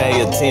don't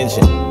pay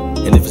attention.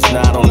 And if it's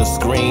not on the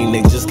screen,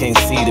 they just can't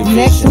see the vision.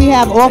 Next we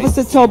have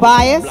Officer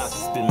Tobias.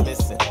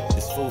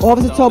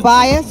 Officer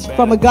Tobias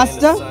from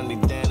Augusta.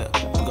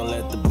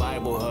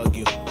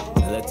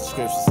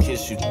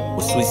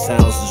 With sweet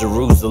sounds of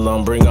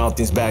Jerusalem, bring all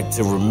things back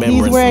to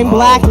remembrance. He's wearing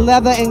black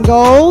leather and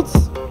gold.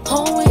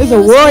 This is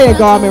a warrior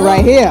garment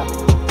right here.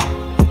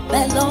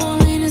 That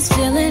loneliness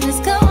feeling is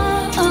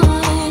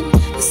gone.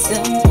 The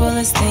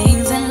simplest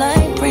things in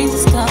life brings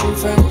us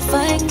comfort.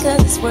 Fight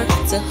cause it's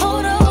worth to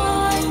hold on.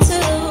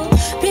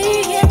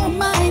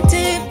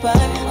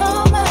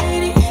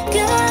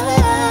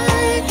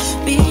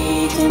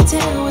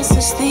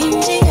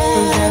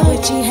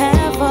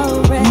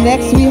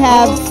 Next we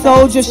have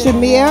Soldier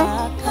Shamir.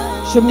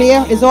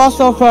 Shamir is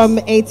also from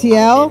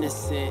ATL.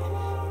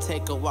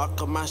 Take a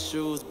walk on my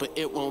shoes, but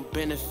it won't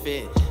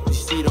benefit. You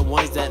see the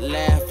ones that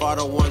laugh are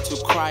the ones who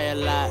cry a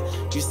lot.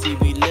 You see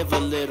we live a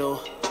little,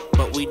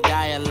 but we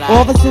die a lot.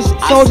 Officer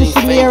Soldier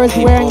Shamir is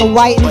wearing a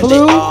white and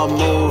blue.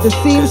 The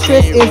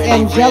seamstress is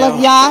Angela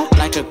Yah.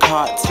 Like a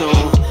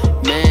cartoon,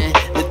 man.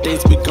 The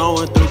things we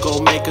going through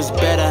gon' make us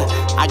better.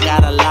 I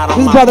got a lot on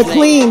this my brother plate.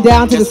 clean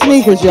down to the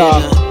sneakers,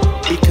 y'all.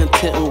 Be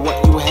content with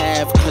what you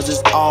have, cause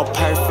it's all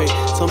perfect.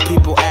 Some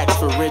people ask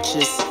for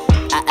riches,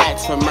 I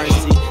ask for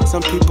mercy.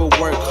 Some people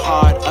work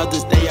hard,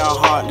 others they are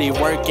hardly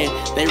working.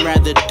 They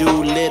rather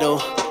do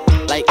little,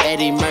 like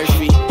Eddie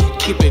Murphy.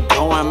 Keep it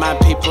going, my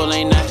people,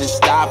 ain't nothing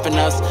stopping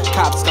us.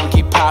 Cops gon'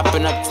 keep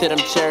popping up till them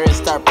chariots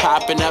start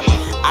popping up.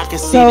 I can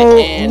see So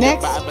the end.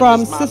 next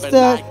from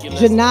Sister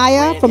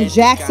Janaya from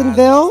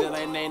Jacksonville.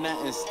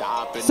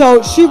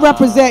 So she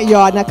represent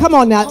y'all. Now come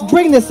on now,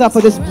 bring this up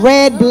for this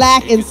red,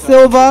 black, and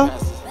silver.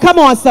 Come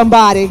on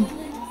somebody.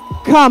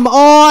 Come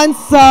on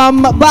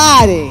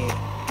somebody.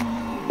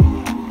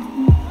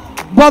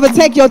 Brother,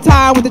 take your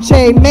time with the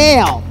chain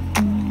mail.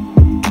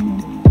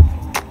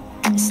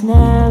 It's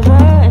never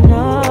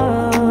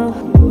enough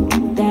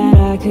that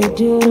I could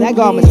do. That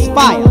garment's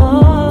fire.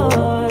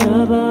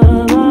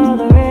 Above all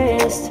the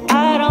rest.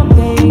 I don't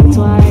think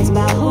twice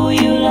about who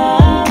you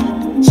love.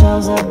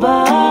 Chose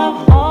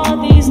above all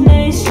these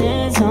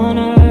nations on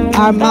earth.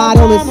 Our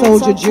motto is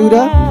Soldier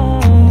Judah.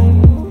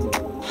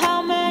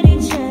 How many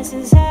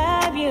chances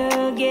have you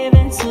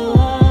given to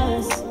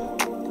us?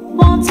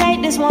 Won't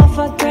take this one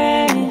for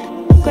granted.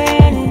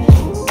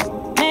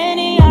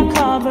 Many are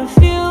called, but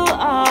few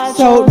are.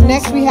 So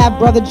next we have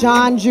Brother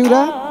John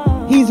Judah.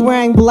 He's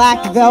wearing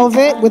black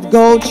velvet with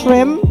gold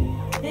trim.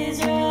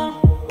 Israel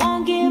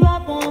won't give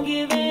up, won't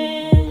give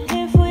in.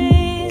 If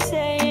we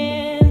stay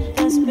in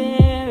the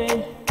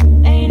spirit,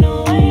 ain't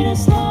no way to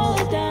slow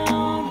it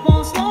down.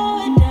 Won't slow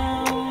it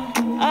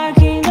down. Our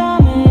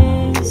kingdom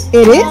is.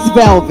 It is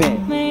velvet.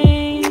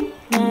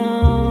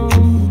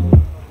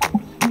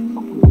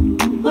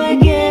 We're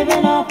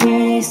giving up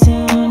praise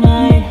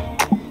tonight.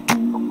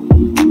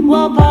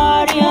 We'll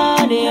party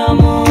under your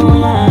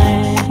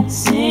moonlight.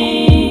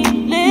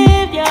 Sing,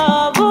 lift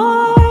your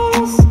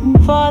voice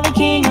for the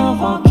King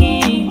of all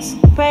kings.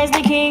 Praise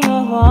the King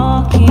of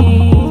all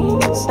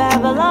kings.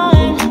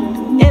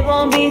 Babylon, it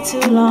won't be too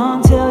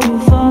long till you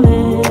fall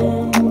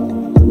in.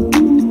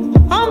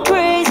 I'm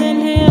praising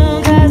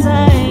him cause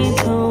I ain't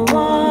the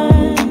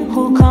one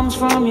who comes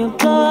from your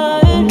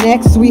blood.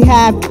 Next, we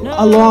have,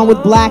 along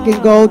with black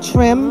and gold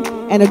trim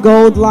and a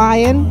gold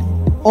lion,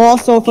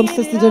 also from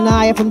Sister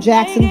Denia from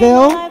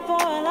Jacksonville.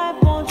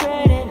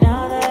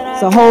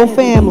 It's a whole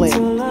family.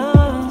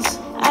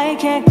 I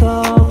can't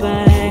go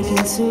back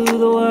into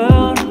the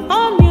world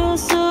I'm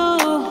used to.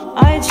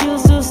 I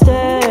choose to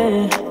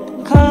stay,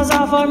 'cause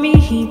all for me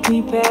he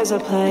prepares a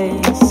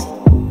place.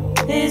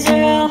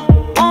 Israel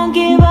won't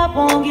give up,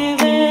 won't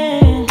give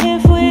in.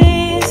 If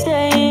we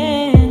stay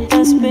in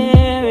the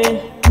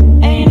spirit,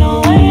 ain't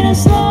no way to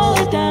slow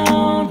it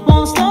down,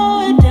 won't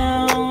slow it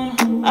down.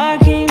 Our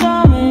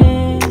kingdom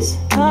is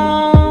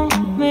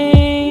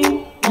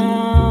coming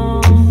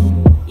down.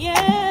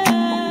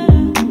 Yeah,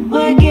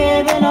 we're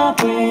giving our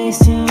praise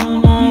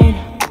tonight.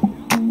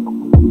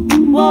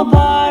 We'll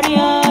party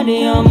under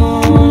your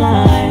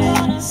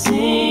moonlight.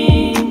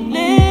 Sing,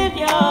 lift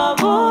your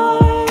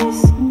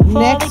voice.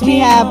 Next, we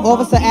have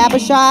Officer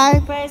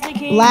Abishai,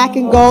 black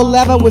and gold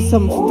leather with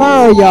some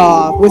fur,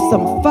 y'all. With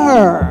some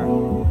fur.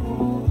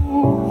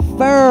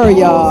 Fur,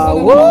 y'all.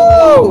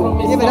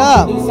 Woo! Give it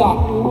up.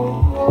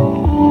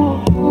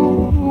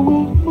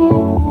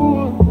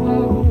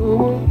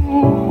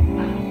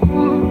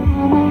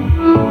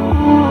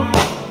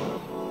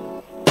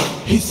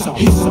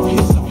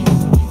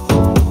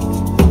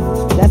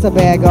 That's a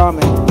bad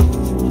garment.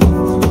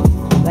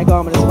 That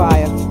garment is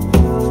fire.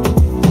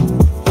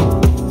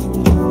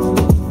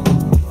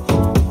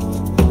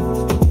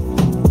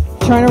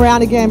 Turn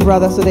around again,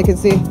 brother, so they can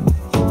see.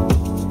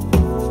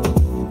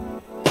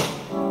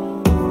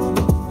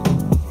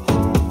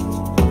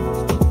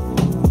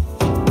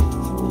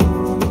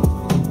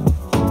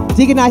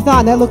 Deacon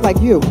Nathan, that looked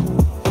like you.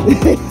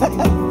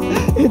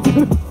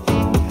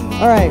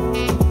 All right.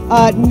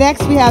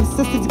 Next, we have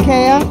Sister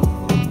Takea.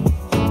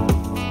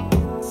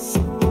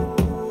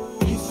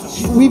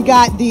 We've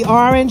got the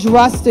orange,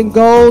 rust, and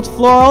gold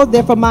floral.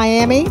 They're from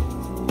Miami.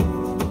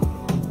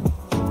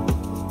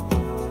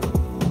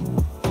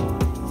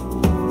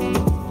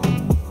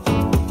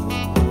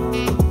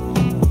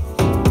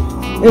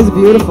 It's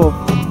beautiful.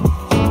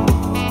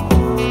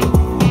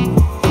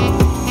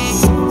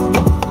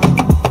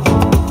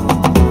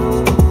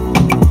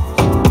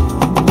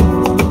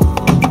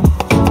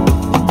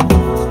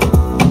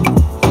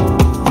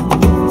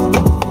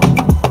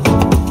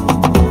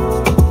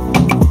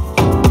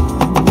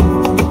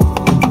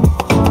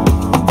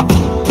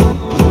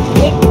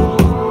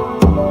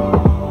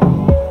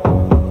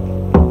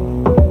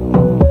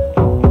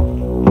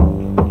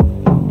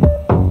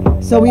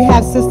 So we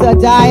have Sister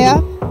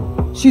Adaya.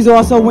 She's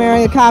also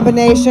wearing a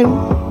combination.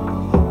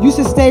 You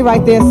should stay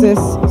right there, sis,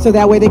 so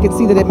that way they can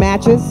see that it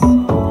matches.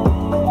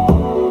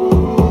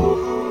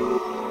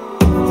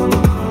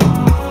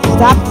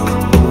 Stop.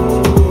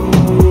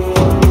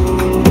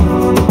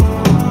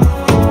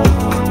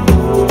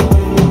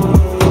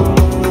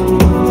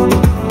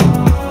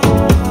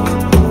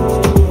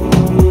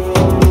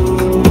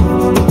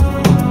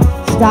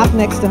 Stop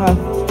next to her.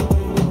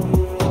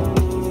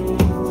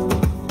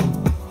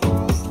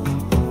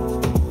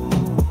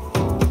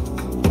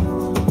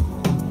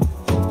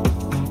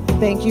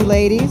 Thank you,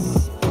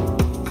 ladies.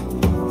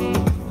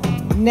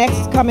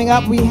 Next, coming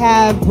up, we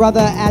have Brother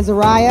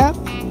Azariah,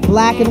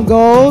 black and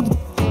gold,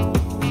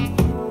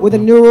 with a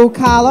Nuru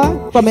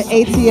collar from an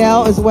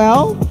ATL as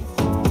well.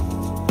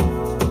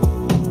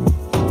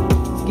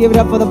 Give it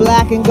up for the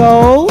black and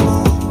gold.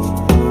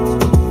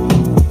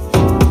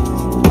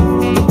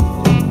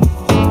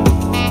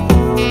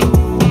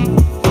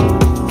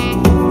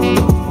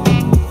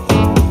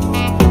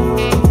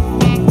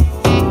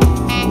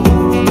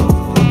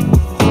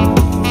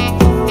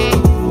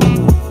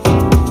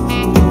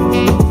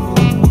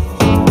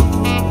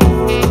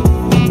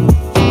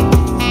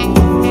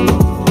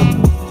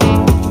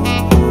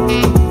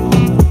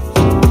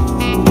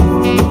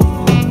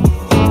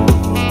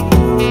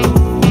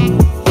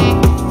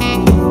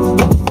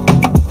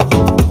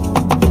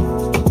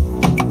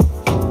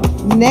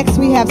 Next,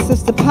 we have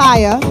Sister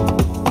Paya,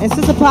 and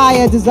Sister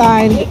Paya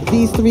designed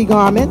these three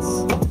garments,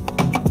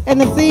 and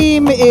the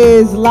theme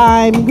is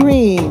lime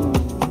green.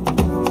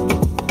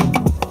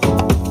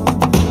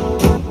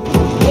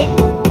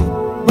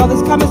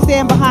 Brothers, come and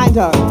stand behind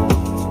her.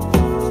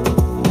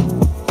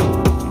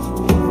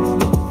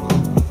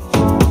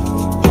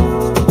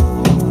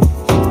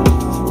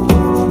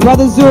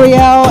 Brother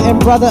Zuriel and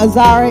Brother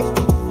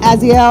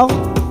Aziel,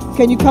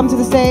 can you come to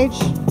the stage?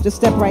 Just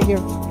step right here.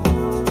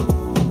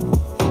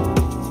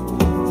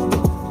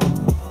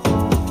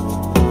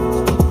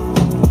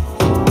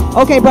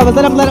 Okay, brothers,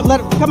 let him,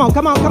 come on.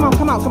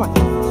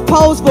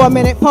 Pose for a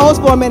minute.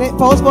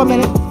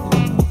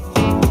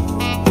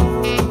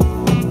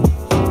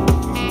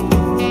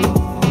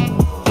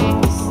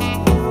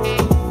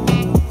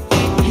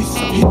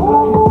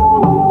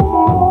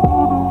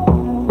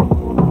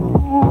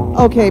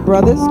 Okay,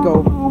 brothers,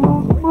 go.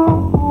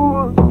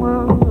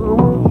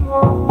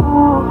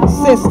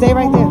 Sis, stay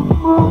right there.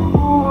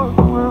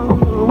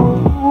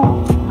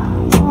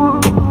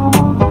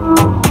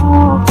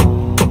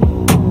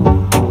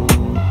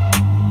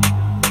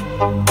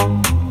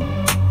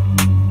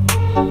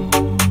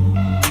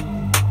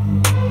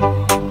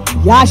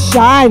 Y'all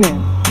shining.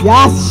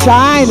 Y'all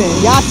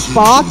shining. Y'all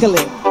sparkling.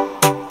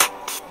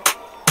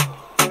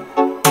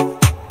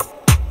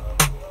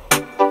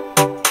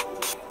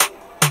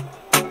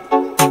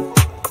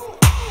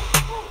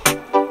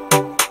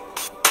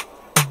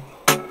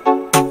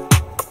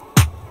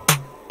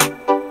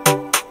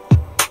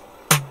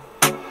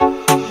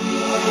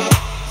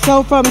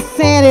 So from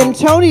San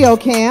Antonio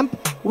camp,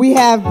 we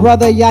have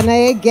Brother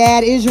Yaneh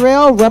Gad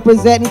Israel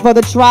representing for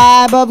the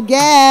tribe of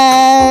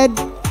Gad.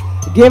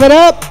 Give it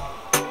up.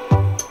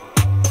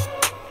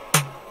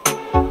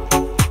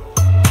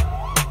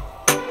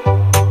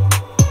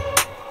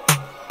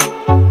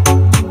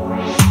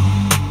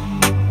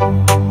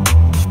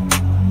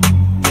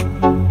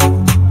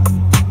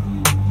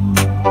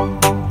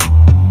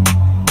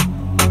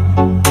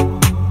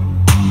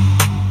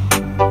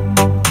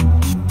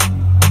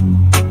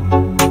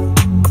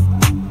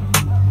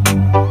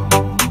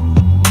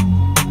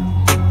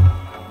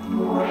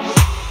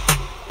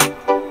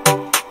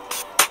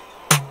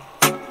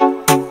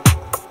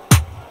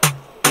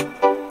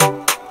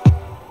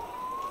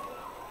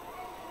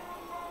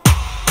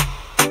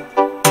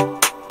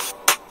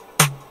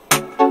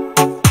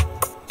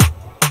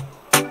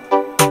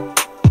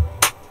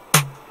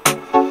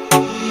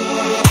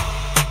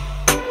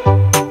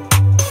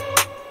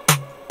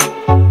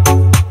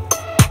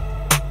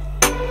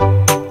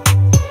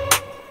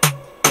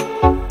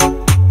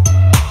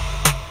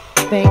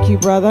 Thank you,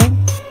 brother.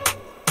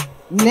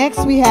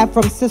 Next, we have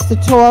from Sister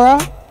Torah.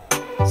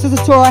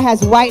 Sister Torah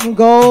has white and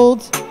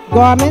gold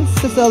garments.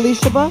 Sister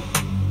Elishaba.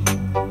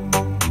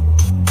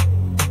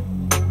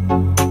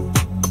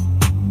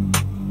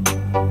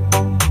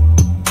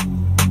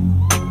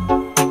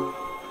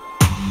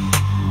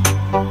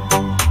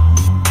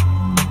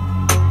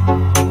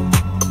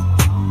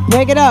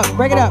 Break it up,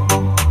 break it up.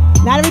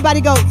 Not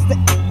everybody go.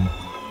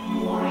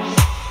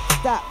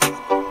 Stop.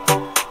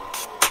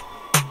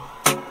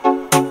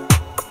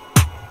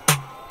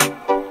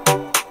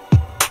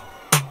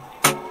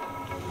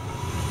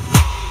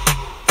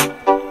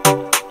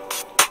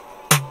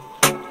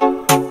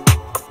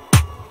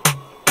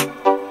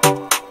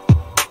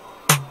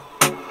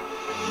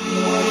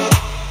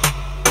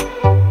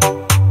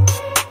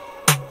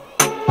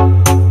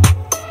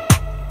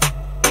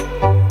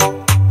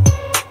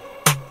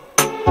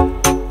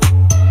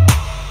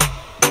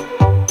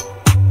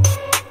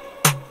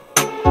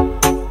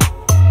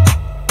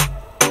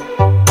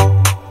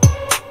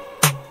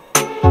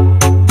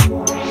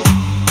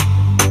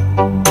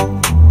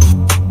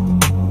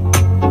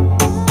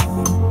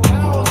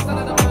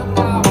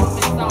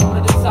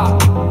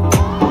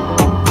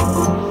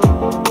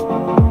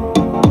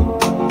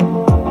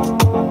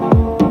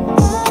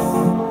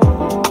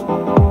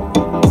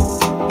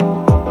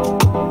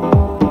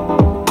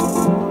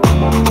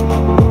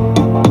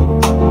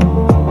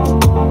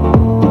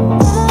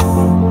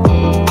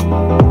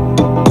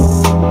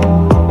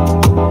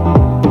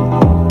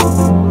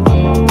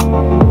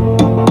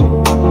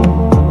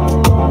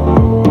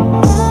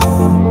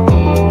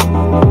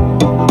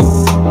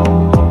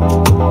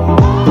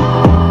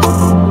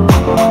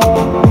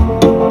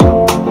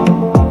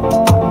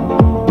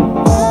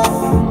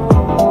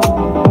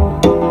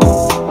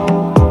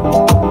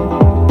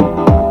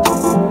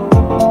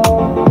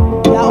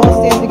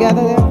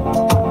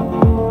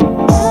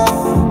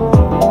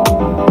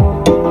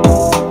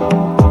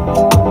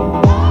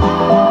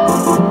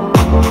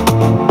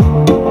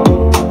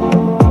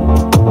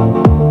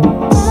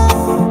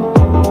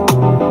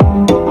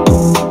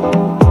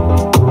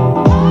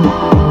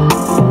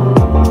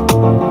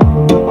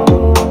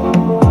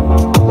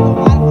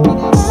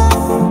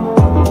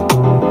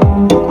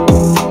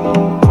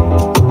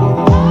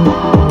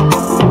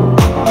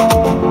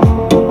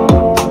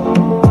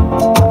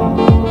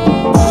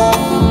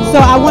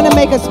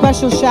 A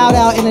special shout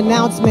out and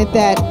announcement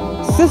that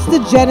Sister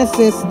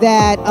Genesis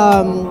that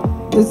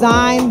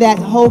designed that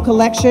whole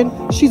collection,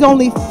 she's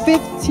only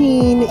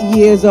 15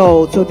 years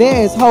old. So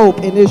there is hope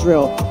in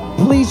Israel.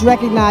 Please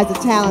recognize the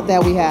talent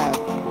that we have.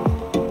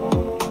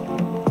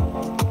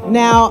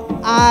 Now,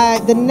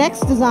 the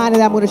next designer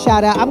that I'm going to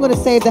shout out, I'm going to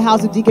save the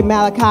House of Deacon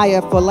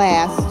Malachi for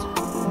last.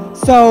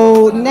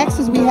 So next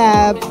is we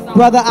have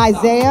Brother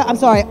Isaiah,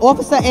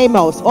 Officer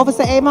Amos.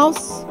 Officer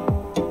Amos,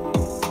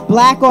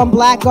 black on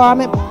black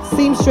garment.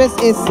 Seamstress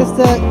is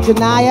Sister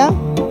Janaya.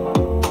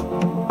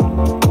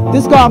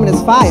 This garment is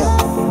fire.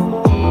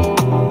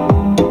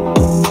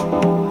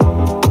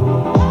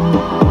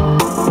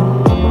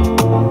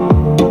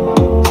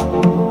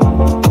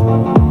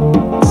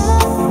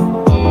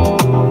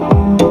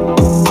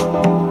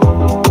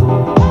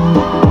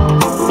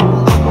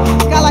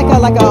 It's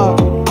got like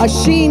a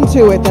sheen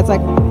to it that's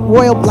like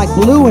royal, like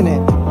blue in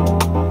it.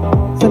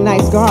 It's a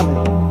nice garment.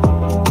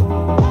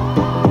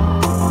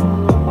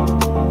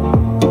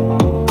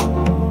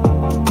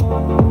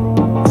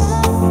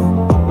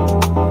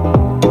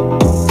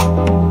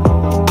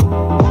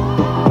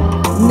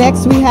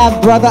 Next we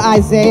have Brother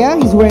Isaiah.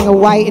 He's wearing a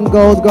white and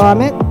gold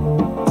garment.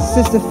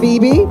 Sister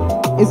Phoebe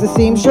is the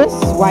seamstress,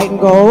 white and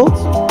gold.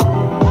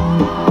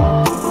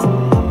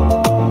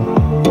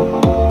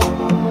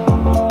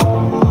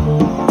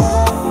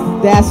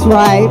 That's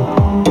right.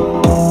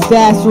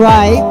 That's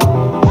right.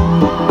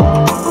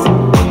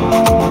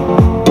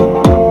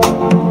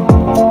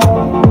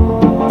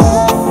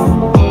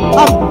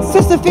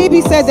 Sister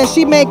Phoebe said that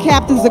she made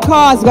Captain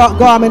Zakar's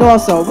garment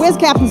also. Where's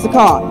Captain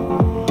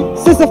Zakar?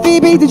 Sister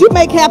Phoebe, did you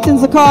make Captain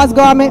Zakar's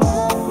garment?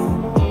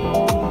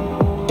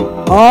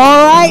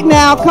 All right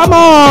now, come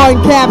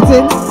on,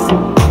 Captain.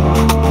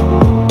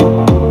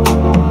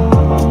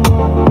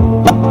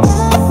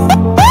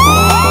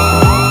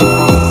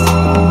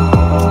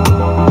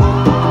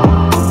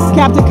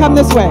 Captain, come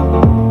this way.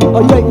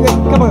 Oh, you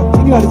come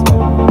on, you go this way.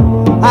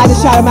 I had to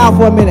shout him out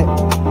for a minute.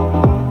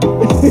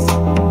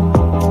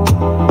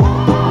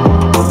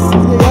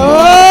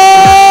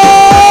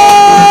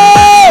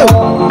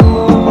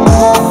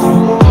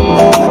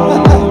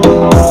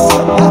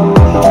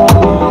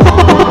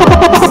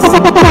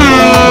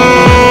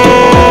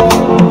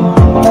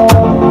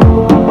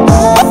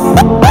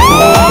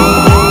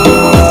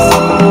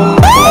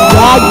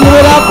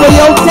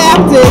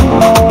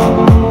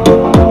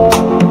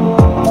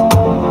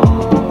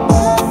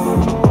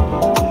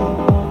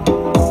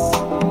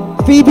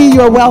 Phoebe,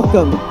 you're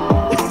welcome.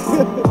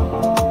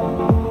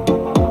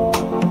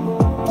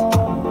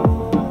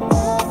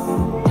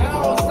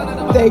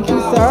 Thank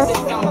you, sir.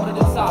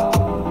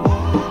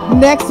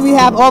 Next, we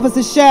have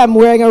Officer Shem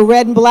wearing a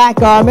red and black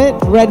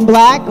garment. Red and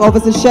black,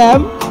 Officer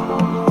Shem.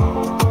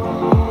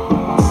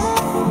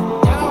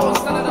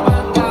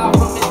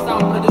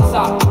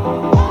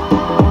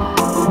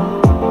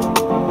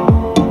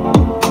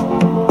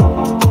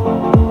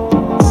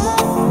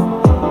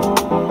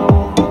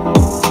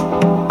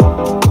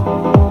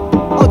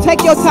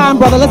 Take your time,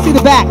 brother. Let's see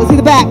the back. Let's see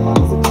the back.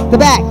 The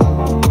back.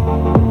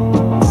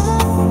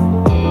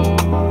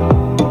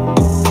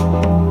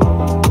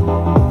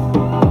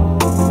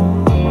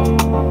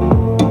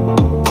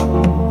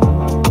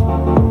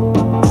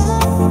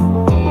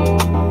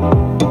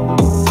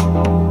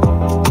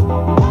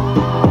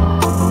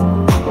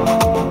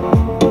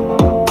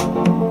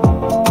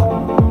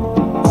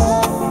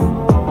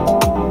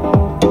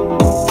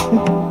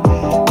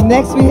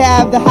 Next, we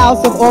have the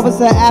house of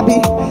Officer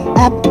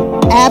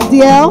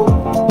Abdiel,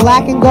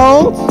 black and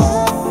gold.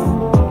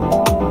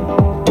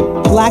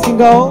 Black and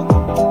gold.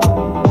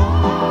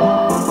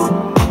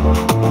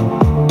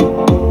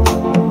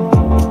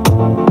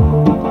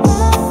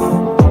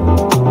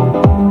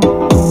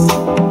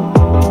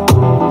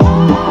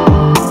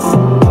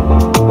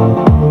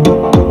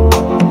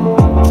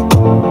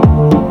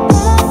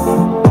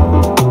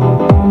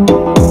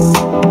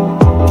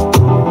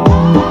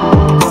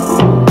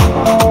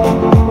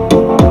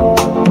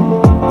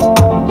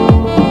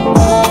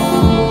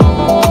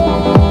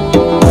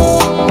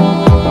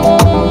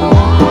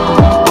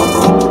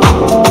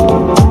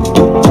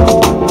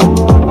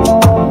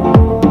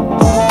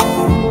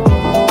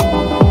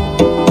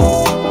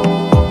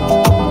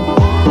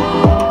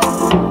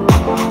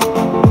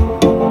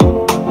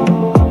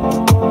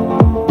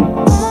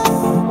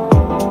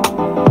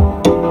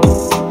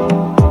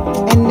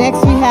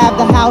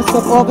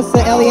 Of Officer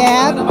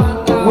Eliab,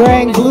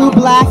 wearing blue,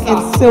 black,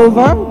 and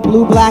silver.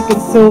 Blue, black, and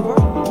silver.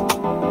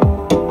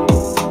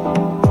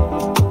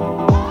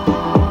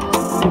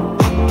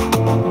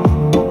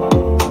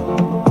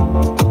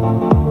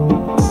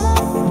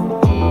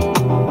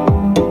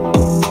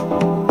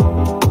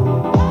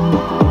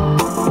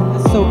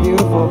 That's so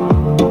beautiful.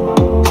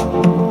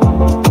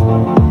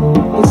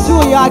 The two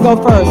of y'all go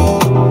first.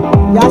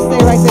 Y'all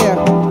stay right there.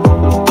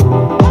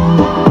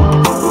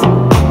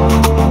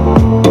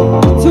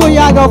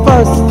 Y'all go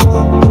first.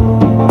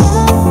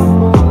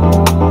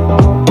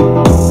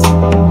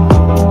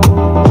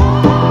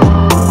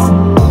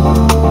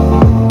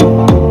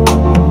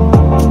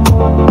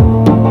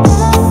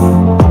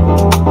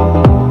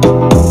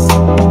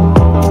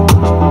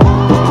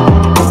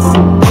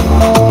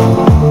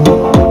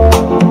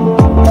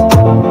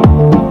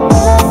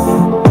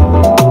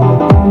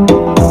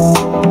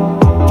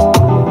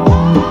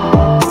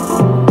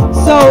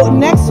 So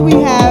next we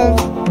have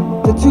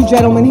the two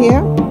gentlemen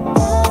here.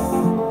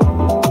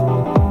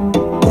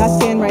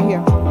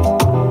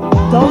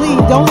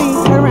 Don't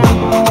leave, turn around.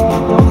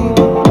 Don't leave.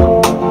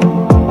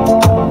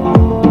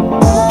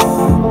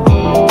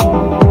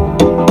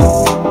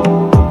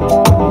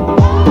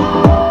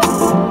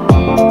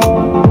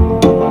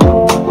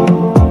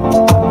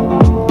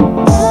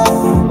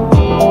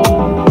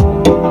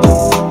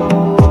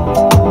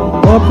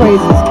 All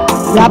praises.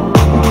 Yep.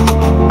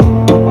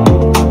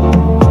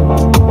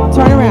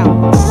 Turn around.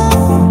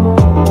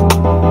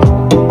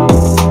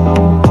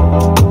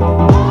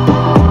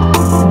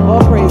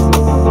 All praises.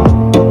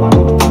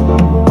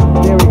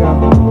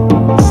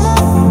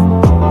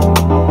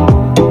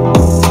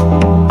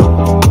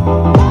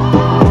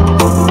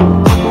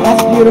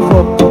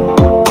 Beautiful.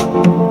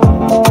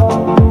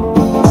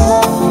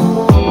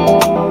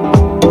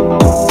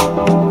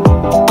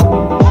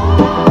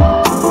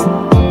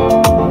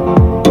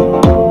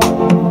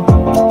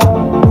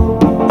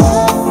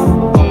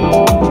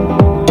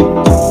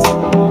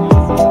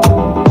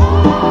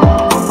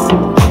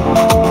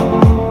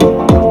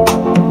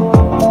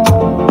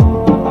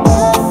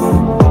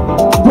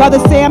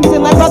 Brother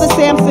Samson,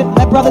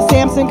 let Brother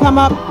Samson come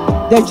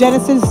up. Their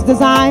Genesis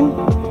design.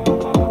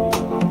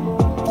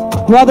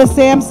 Brother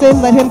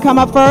Samson, let him come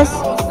up first.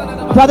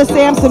 Brother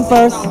Samson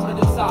first.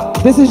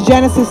 This is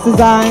Genesis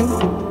design.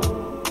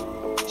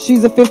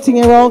 She's a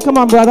 15-year-old. Come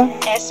on, brother.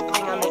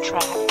 S-Bling on the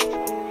track.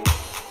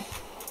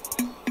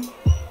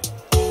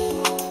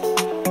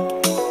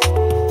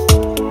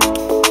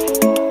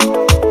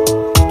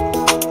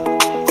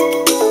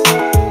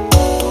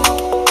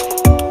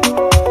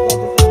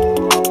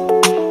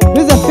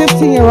 This is a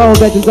 15-year-old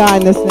that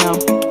designed this now.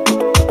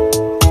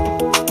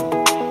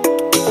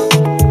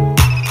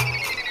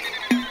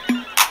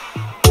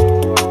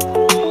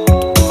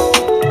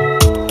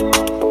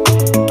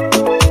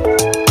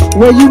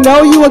 Where you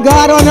know you a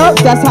God on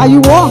earth, that's how you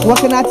walk. What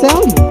can I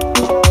tell you?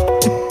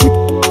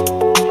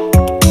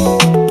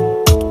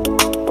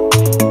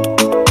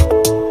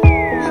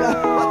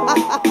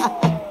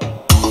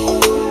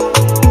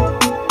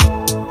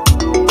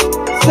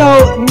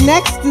 So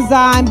next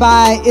design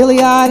by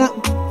Iliana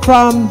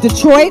from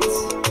Detroit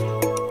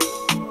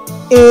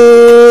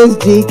is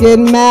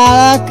Deacon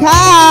Malachi.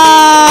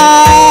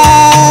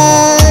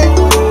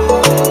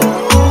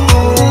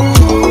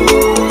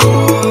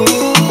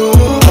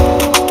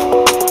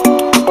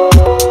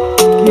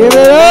 Give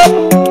it up.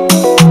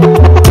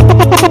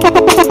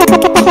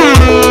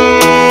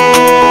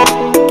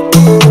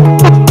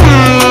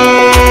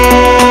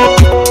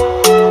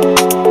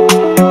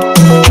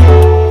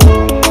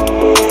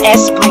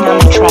 S-Bling on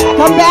the track.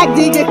 Come back,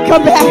 Deacon.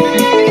 Come back.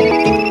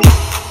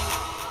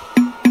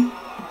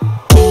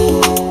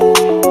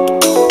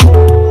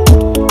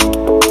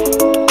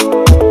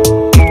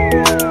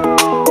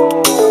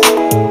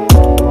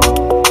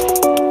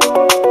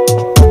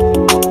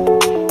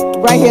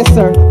 Right here,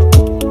 sir.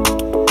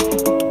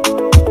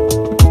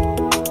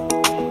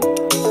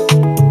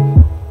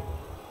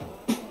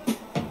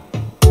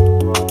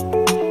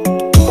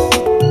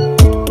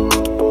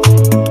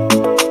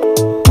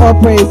 All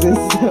praises,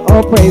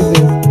 all praises.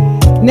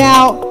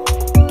 Now,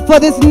 for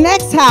this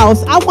next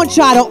house, I want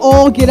y'all to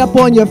all get up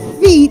on your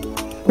feet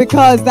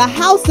because the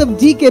house of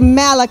Deacon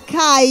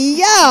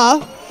Malachi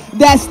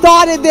that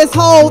started this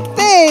whole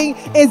thing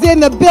is in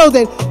the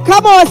building.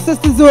 Come on,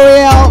 Sister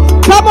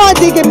Zuriel. Come on,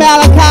 Deacon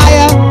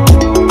Malachi.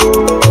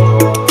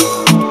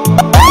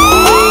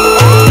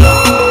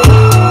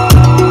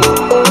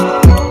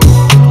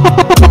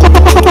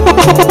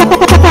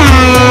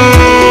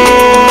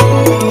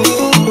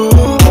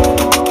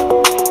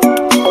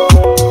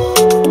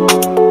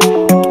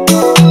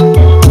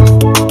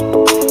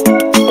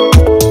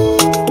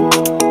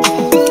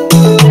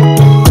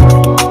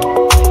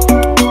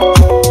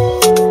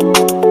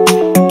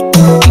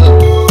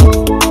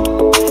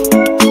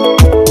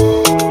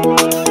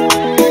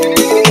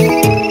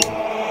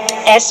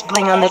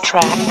 S-Bling on the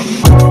track.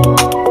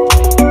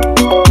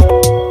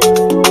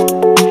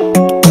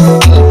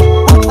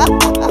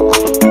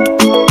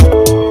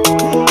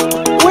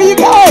 Where you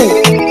going?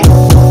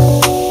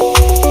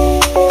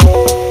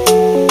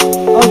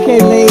 Okay,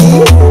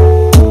 ladies.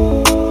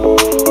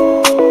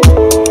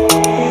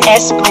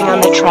 S-Bling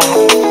on the track.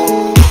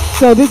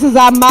 So this is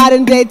our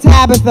modern day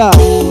Tabitha.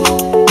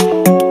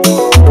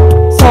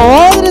 So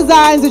all the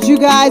designs that you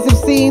guys have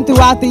seen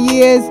throughout the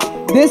years,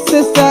 this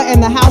sister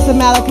and the House of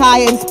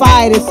Malachi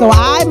inspired it. So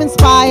I'm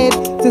inspired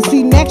to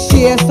see next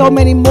year so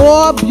many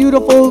more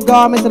beautiful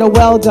garments that are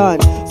well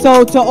done.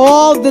 So to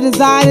all the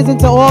designers and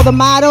to all the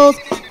models,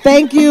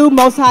 thank you.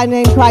 Most High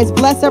name Christ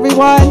bless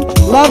everyone.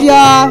 Love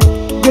y'all.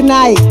 Good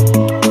night.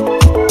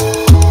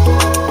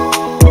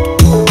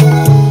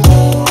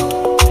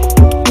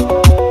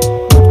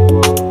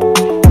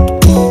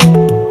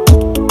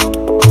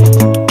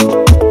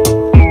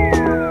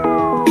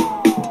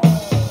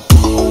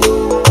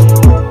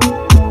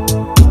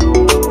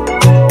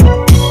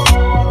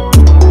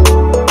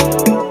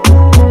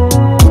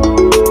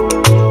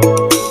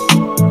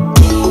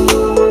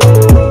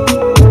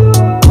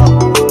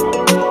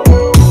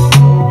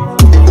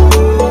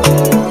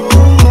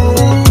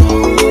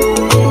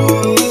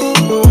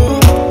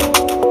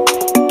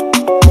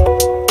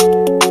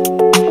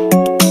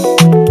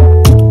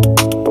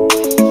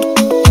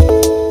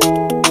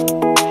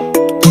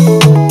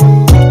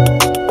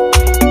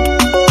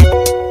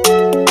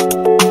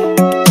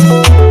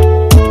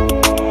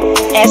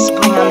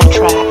 S-Bling on the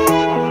track.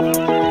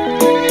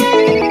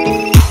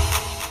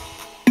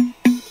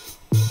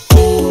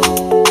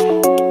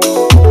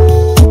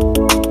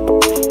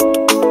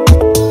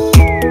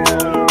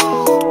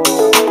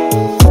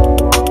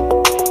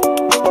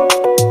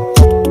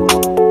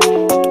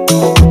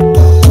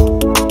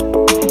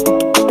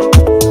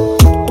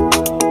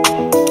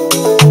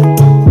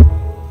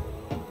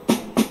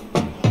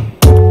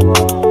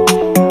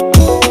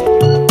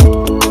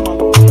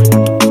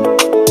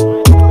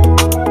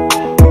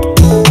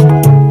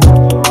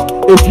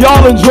 If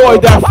y'all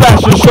enjoyed that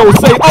fashion show,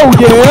 say, oh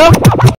yeah.